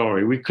the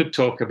story. We could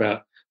talk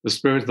about the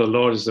Spirit of the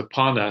Lord is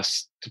upon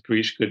us to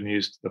preach good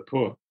news to the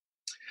poor.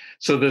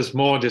 So there's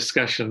more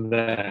discussion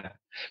there.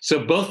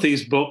 So both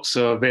these books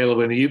are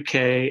available in the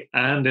UK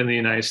and in the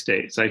United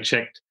States. I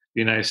checked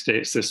the United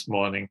States this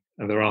morning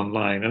and they're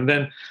online. And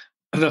then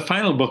the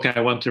final book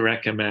I want to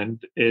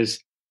recommend is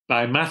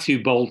by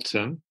Matthew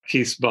Bolton,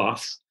 Keith's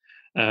boss,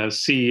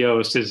 CEO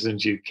of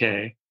Citizens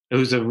UK,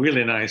 who's a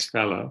really nice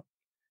fellow.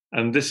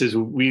 And this is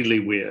really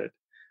weird.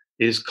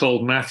 It's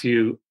called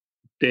Matthew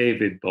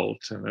David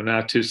Bolton, and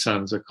our 2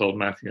 sons are called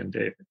Matthew and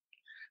David.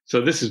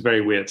 So this is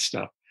very weird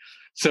stuff.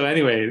 So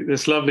anyway,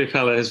 this lovely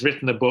fellow has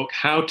written a book,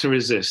 How to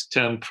Resist,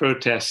 Turn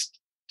Protest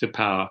to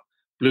Power,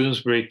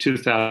 Bloomsbury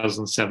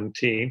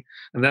 2017,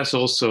 and that's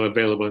also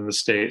available in the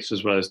States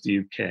as well as the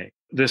UK.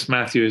 This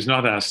Matthew is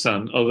not our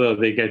son, although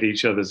they get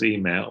each other's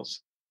emails,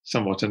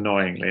 somewhat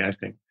annoyingly, I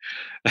think.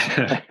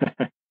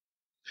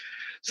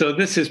 So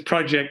this is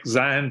Project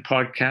Zion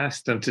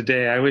Podcast, and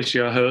today I wish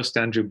your host,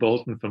 Andrew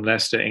Bolton from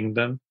Leicester,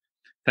 England.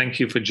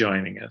 Thank you for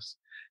joining us.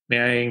 May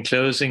I, in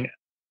closing,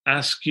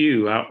 ask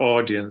you, our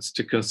audience,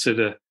 to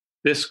consider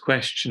this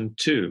question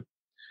too.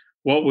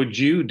 What would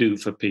you do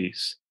for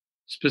peace?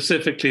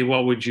 Specifically,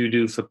 what would you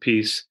do for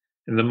peace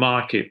in the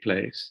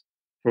marketplace,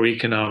 for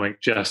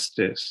economic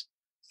justice,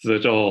 so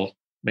that all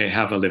may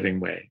have a living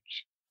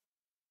wage?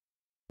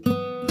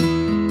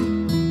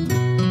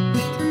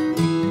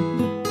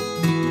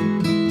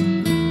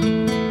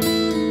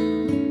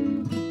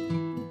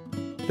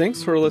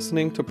 Thanks for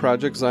listening to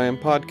Project Zion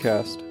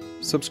Podcast.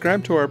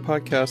 Subscribe to our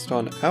podcast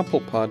on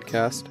Apple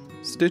Podcast,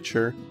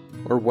 Stitcher,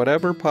 or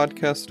whatever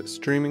podcast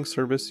streaming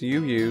service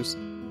you use,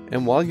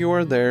 and while you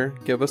are there,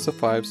 give us a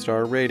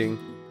 5-star rating.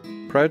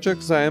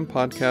 Project Zion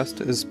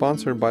Podcast is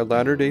sponsored by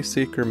Latter-day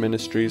Seeker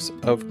Ministries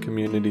of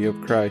Community of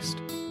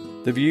Christ.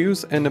 The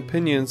views and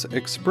opinions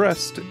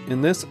expressed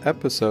in this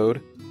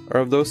episode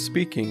are of those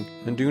speaking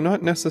and do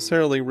not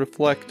necessarily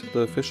reflect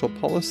the official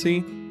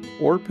policy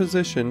or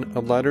position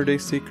of Latter-day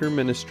Seeker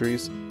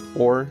Ministries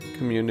or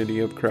Community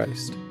of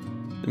Christ.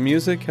 The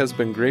music has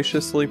been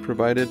graciously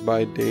provided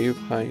by Dave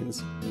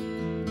Hines.